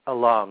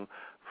along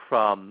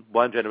from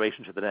one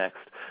generation to the next.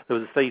 There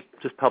was a study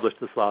just published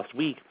this last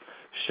week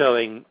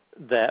showing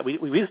that we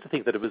used to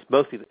think that it was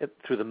mostly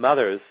through the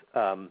mother's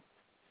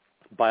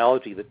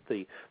biology that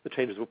the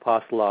changes were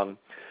passed along,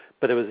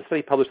 but there was a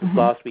study published this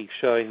last week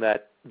showing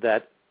that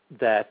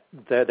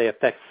they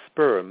affect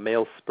sperm,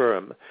 male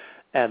sperm,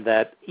 and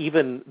that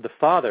even the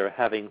father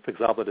having, for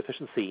example, a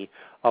deficiency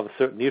of a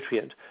certain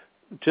nutrient,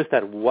 just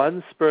that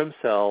one sperm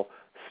cell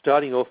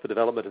starting off the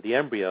development of the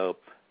embryo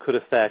could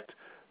affect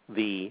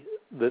the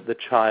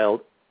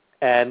child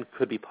and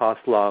could be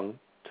passed along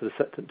to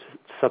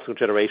subsequent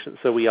generations.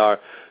 So we are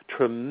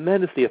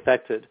tremendously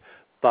affected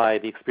by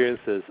the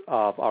experiences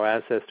of our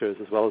ancestors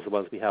as well as the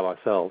ones we have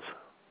ourselves.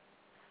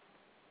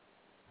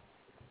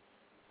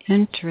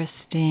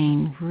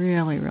 Interesting.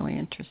 Really, really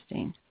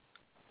interesting.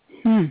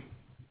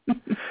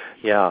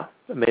 Yeah,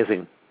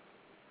 amazing.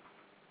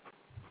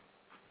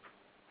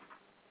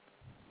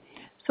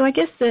 So I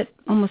guess that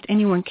almost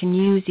anyone can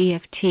use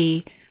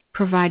EFT,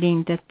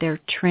 providing that they're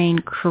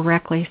trained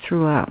correctly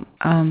through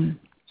a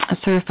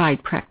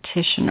certified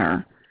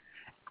practitioner.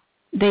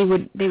 They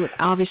would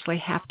obviously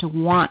have to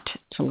want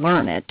to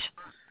learn it,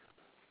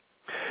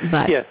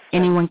 but yes,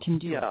 anyone can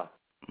do it.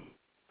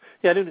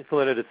 Yeah, anyone can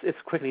learn it. It's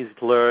quick and easy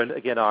to learn.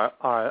 Again,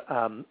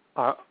 our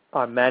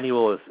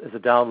manual is a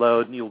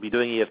download, and you'll be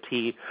doing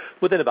EFT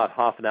within about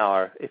half an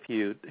hour if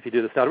you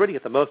do this. Now, to really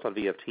get the most out of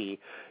EFT,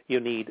 you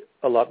need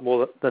a lot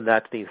more than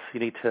that. You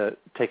need to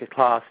take a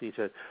class. You need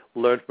to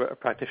learn from a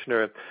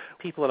practitioner.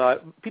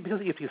 Because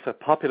EFT is so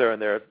popular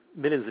and there are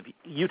millions of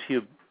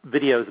YouTube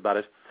videos about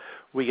it,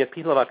 we get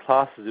people in our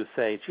classes who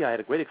say, gee, I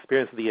had a great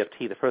experience with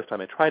EFT the first time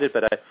I tried it,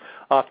 but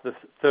after the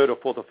third or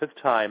fourth or fifth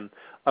time,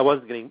 I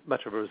wasn't getting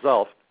much of a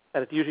result.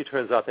 And it usually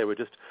turns out they were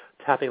just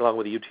tapping along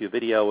with a YouTube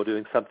video or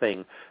doing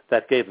something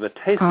that gave them a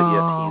taste of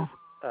EFTs.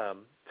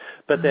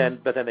 But then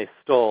they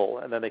stall,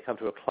 and then they come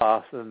to a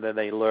class, and then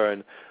they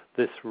learn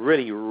this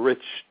really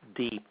rich,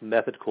 deep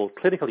method called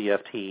clinical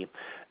EFT,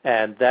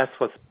 and that's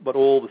what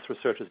all this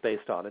research is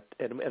based on.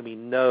 And we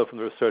know from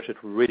the research it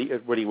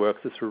really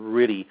works. It's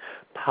really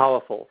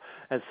powerful.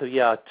 And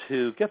so,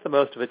 to get the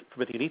most of it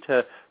from it, you need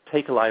to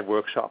take a live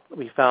workshop.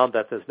 We found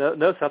that there's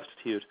no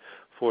substitute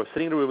for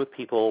sitting in a room with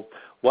people,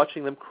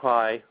 watching them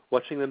cry,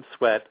 watching them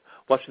sweat,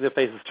 watching their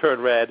faces turn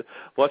red,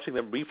 watching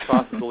them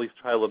reprocess all these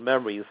childhood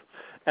memories,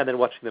 and then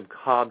watching them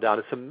calm down.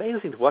 It's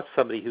amazing to watch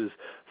somebody who's,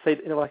 say,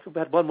 like we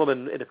had one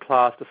woman in a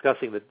class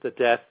discussing the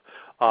death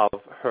of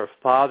her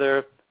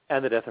father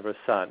and the death of her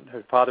son.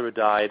 Her father had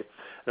died,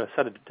 and her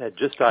son had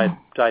just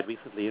died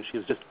recently, and she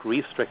was just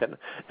grief-stricken.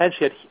 And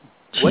she had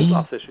weight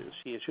loss issues.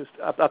 She was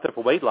up there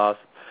for weight loss,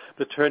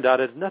 but it turned out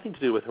it had nothing to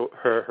do with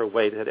her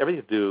weight. It had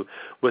everything to do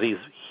with these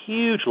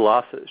huge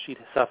losses she'd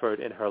suffered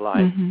in her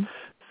life.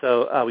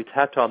 So we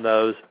tapped on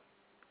those,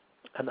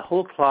 and the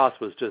whole class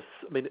was just,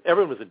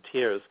 everyone was in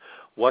tears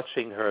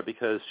watching her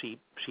because she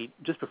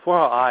just before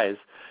our eyes,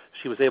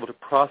 she was able to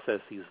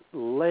process these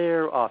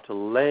layer after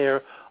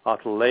layer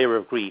after layer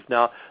of grief.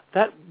 Now,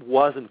 that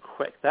wasn't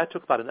quick. That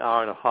took about an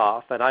hour and a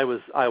half, and I was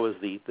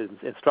the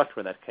instructor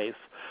in that case.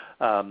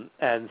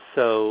 And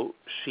so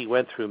she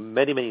went through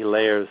many, many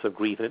layers of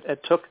grief, and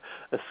it took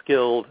a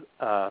skilled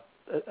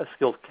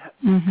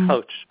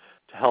coach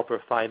to help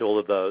her find all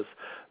of those.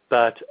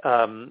 But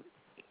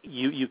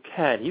you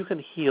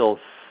can heal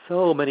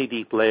so many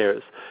deep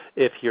layers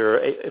if you're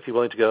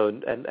willing to go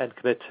and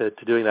commit to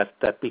doing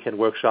that weekend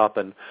workshop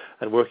and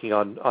working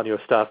on your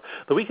stuff.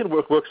 The weekend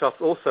workshops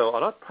also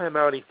are not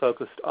primarily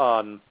focused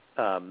on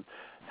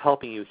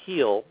helping you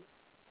heal.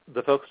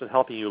 They're focused on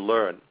helping you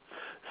learn.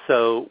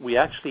 So we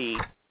actually,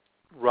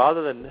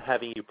 rather than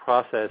having you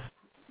process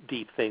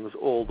deep things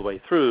all the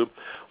way through,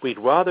 we'd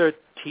rather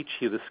teach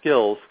you the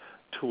skills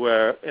to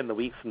where in the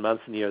weeks and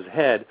months and years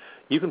ahead,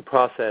 you can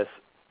process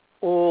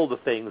all the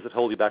things that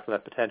hold you back from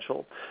that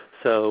potential.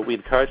 So we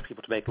encourage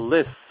people to make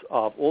lists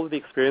of all of the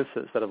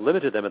experiences that have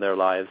limited them in their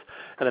lives,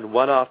 and then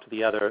one after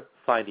the other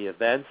find the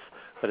events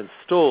that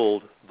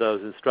installed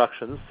those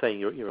instructions, saying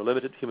you're a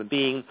limited human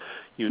being,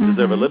 you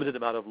deserve a limited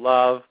amount of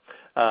love,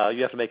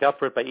 you have to make up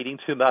for it by eating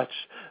too much,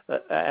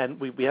 and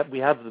we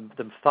have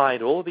them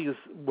find all these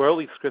where all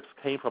these scripts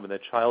came from in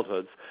their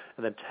childhoods,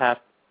 and then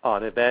tap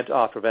on event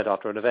after event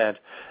after an event.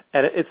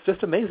 And it's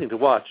just amazing to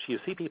watch. You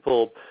see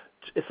people,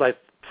 it's like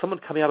someone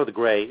coming out of the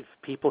grave,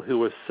 people who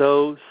were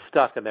so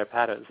stuck in their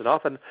patterns and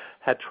often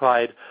had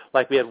tried,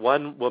 like we had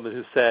one woman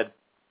who said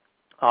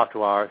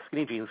after our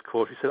Skinny Jeans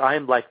course, she said, I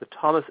am like the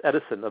Thomas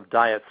Edison of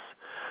diets.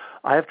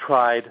 I have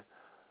tried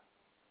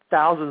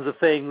thousands of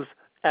things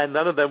and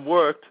none of them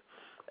worked.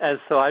 And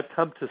so I've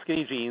come to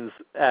Skinny Jeans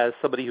as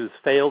somebody who's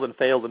failed and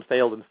failed and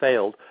failed and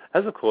failed,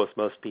 as of course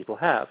most people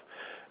have.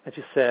 And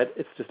she said,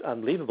 it's just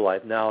unbelievable.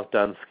 I've now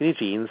done skinny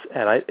jeans,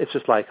 and it's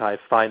just like I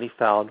finally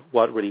found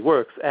what really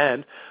works.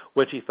 And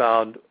when she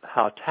found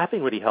how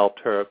tapping really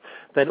helped her,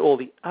 then all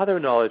the other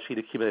knowledge she'd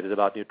accumulated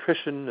about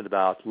nutrition and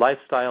about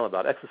lifestyle,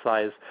 about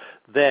exercise,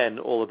 then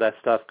all of that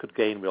stuff could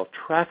gain real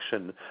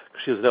traction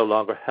because she was no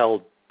longer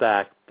held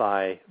back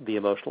by the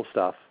emotional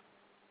stuff.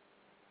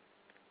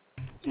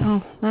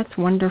 Oh, that's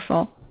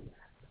wonderful.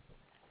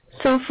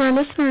 So for our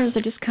listeners,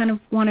 I just kind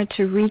of wanted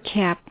to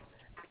recap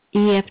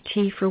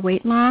EFT for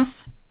weight loss.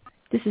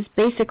 This is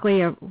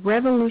basically a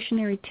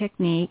revolutionary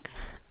technique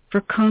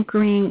for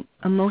conquering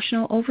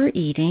emotional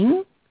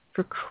overeating,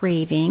 for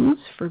cravings,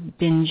 for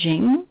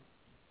binging,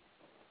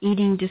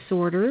 eating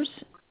disorders,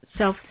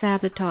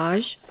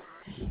 self-sabotage,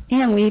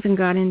 and we even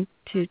got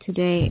into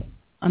today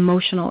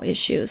emotional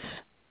issues.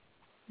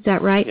 Is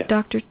that right, yes.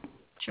 Dr.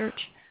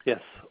 Church? Yes,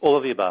 all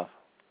of the above.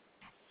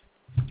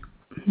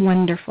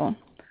 Wonderful.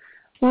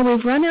 Well,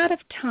 we've run out of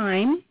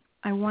time.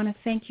 I want to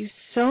thank you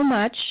so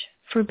much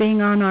for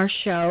being on our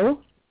show.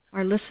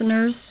 Our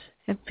listeners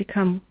have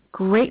become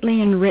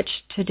greatly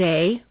enriched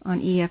today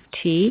on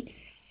EFT,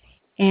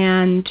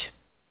 and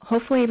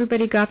hopefully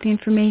everybody got the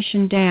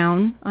information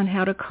down on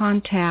how to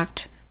contact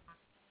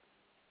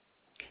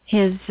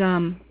his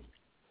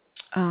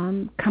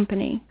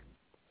company.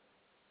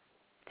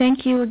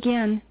 Thank you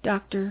again,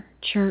 Dr.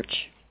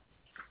 Church.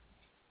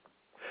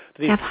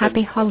 Have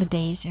happy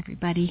holidays,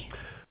 everybody.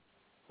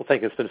 Well,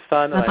 thank you. It's been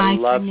fun, and I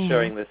love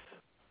sharing this.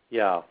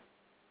 Yeah.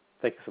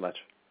 Thank you so much.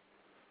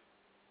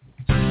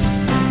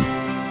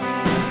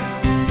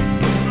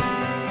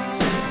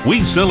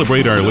 We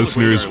celebrate our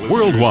listeners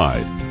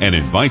worldwide and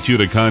invite you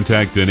to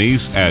contact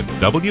Denise at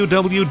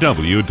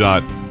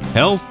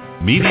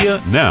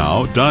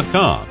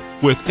www.healthmedianow.com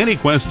with any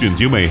questions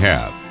you may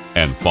have,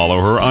 and follow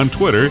her on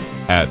Twitter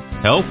at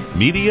Health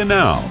Media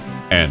Now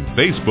and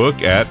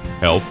Facebook at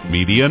Health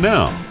Media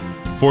Now.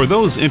 For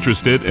those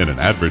interested in an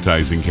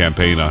advertising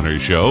campaign on her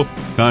show,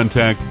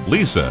 contact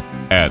Lisa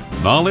at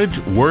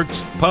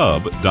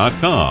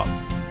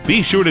KnowledgeWorksPub.com.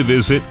 Be sure to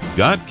visit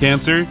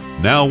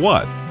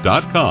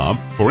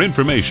GotCancerNowWhat.com for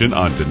information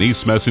on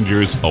Denise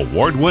Messenger's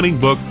award-winning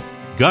book,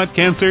 Got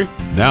Cancer?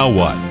 Now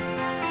What?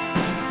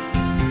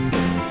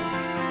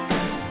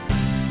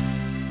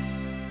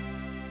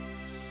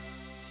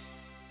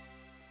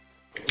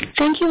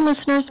 Thank you,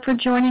 listeners, for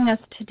joining us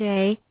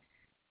today.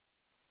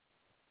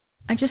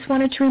 I just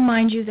wanted to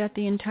remind you that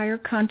the entire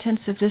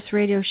contents of this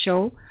radio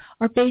show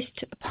are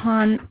based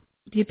upon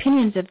the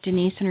opinions of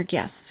Denise and her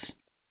guests.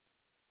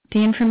 The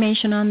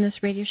information on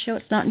this radio show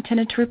is not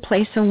intended to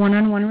replace a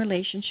one-on-one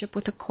relationship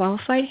with a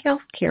qualified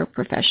healthcare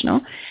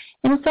professional,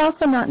 and it's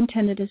also not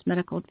intended as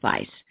medical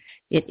advice.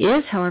 It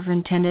is, however,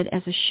 intended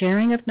as a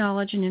sharing of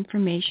knowledge and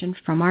information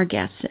from our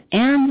guests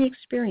and the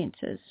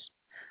experiences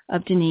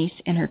of Denise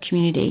and her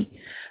community.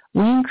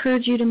 We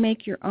encourage you to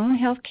make your own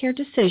healthcare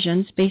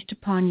decisions based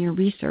upon your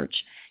research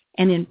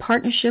and in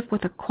partnership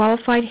with a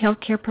qualified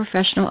healthcare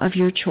professional of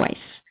your choice.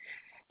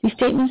 These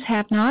statements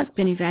have not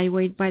been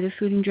evaluated by the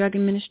Food and Drug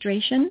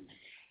Administration,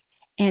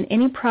 and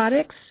any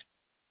products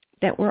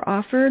that were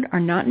offered are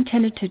not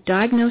intended to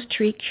diagnose,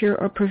 treat, cure,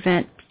 or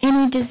prevent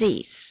any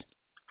disease.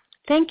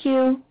 Thank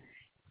you,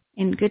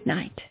 and good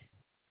night.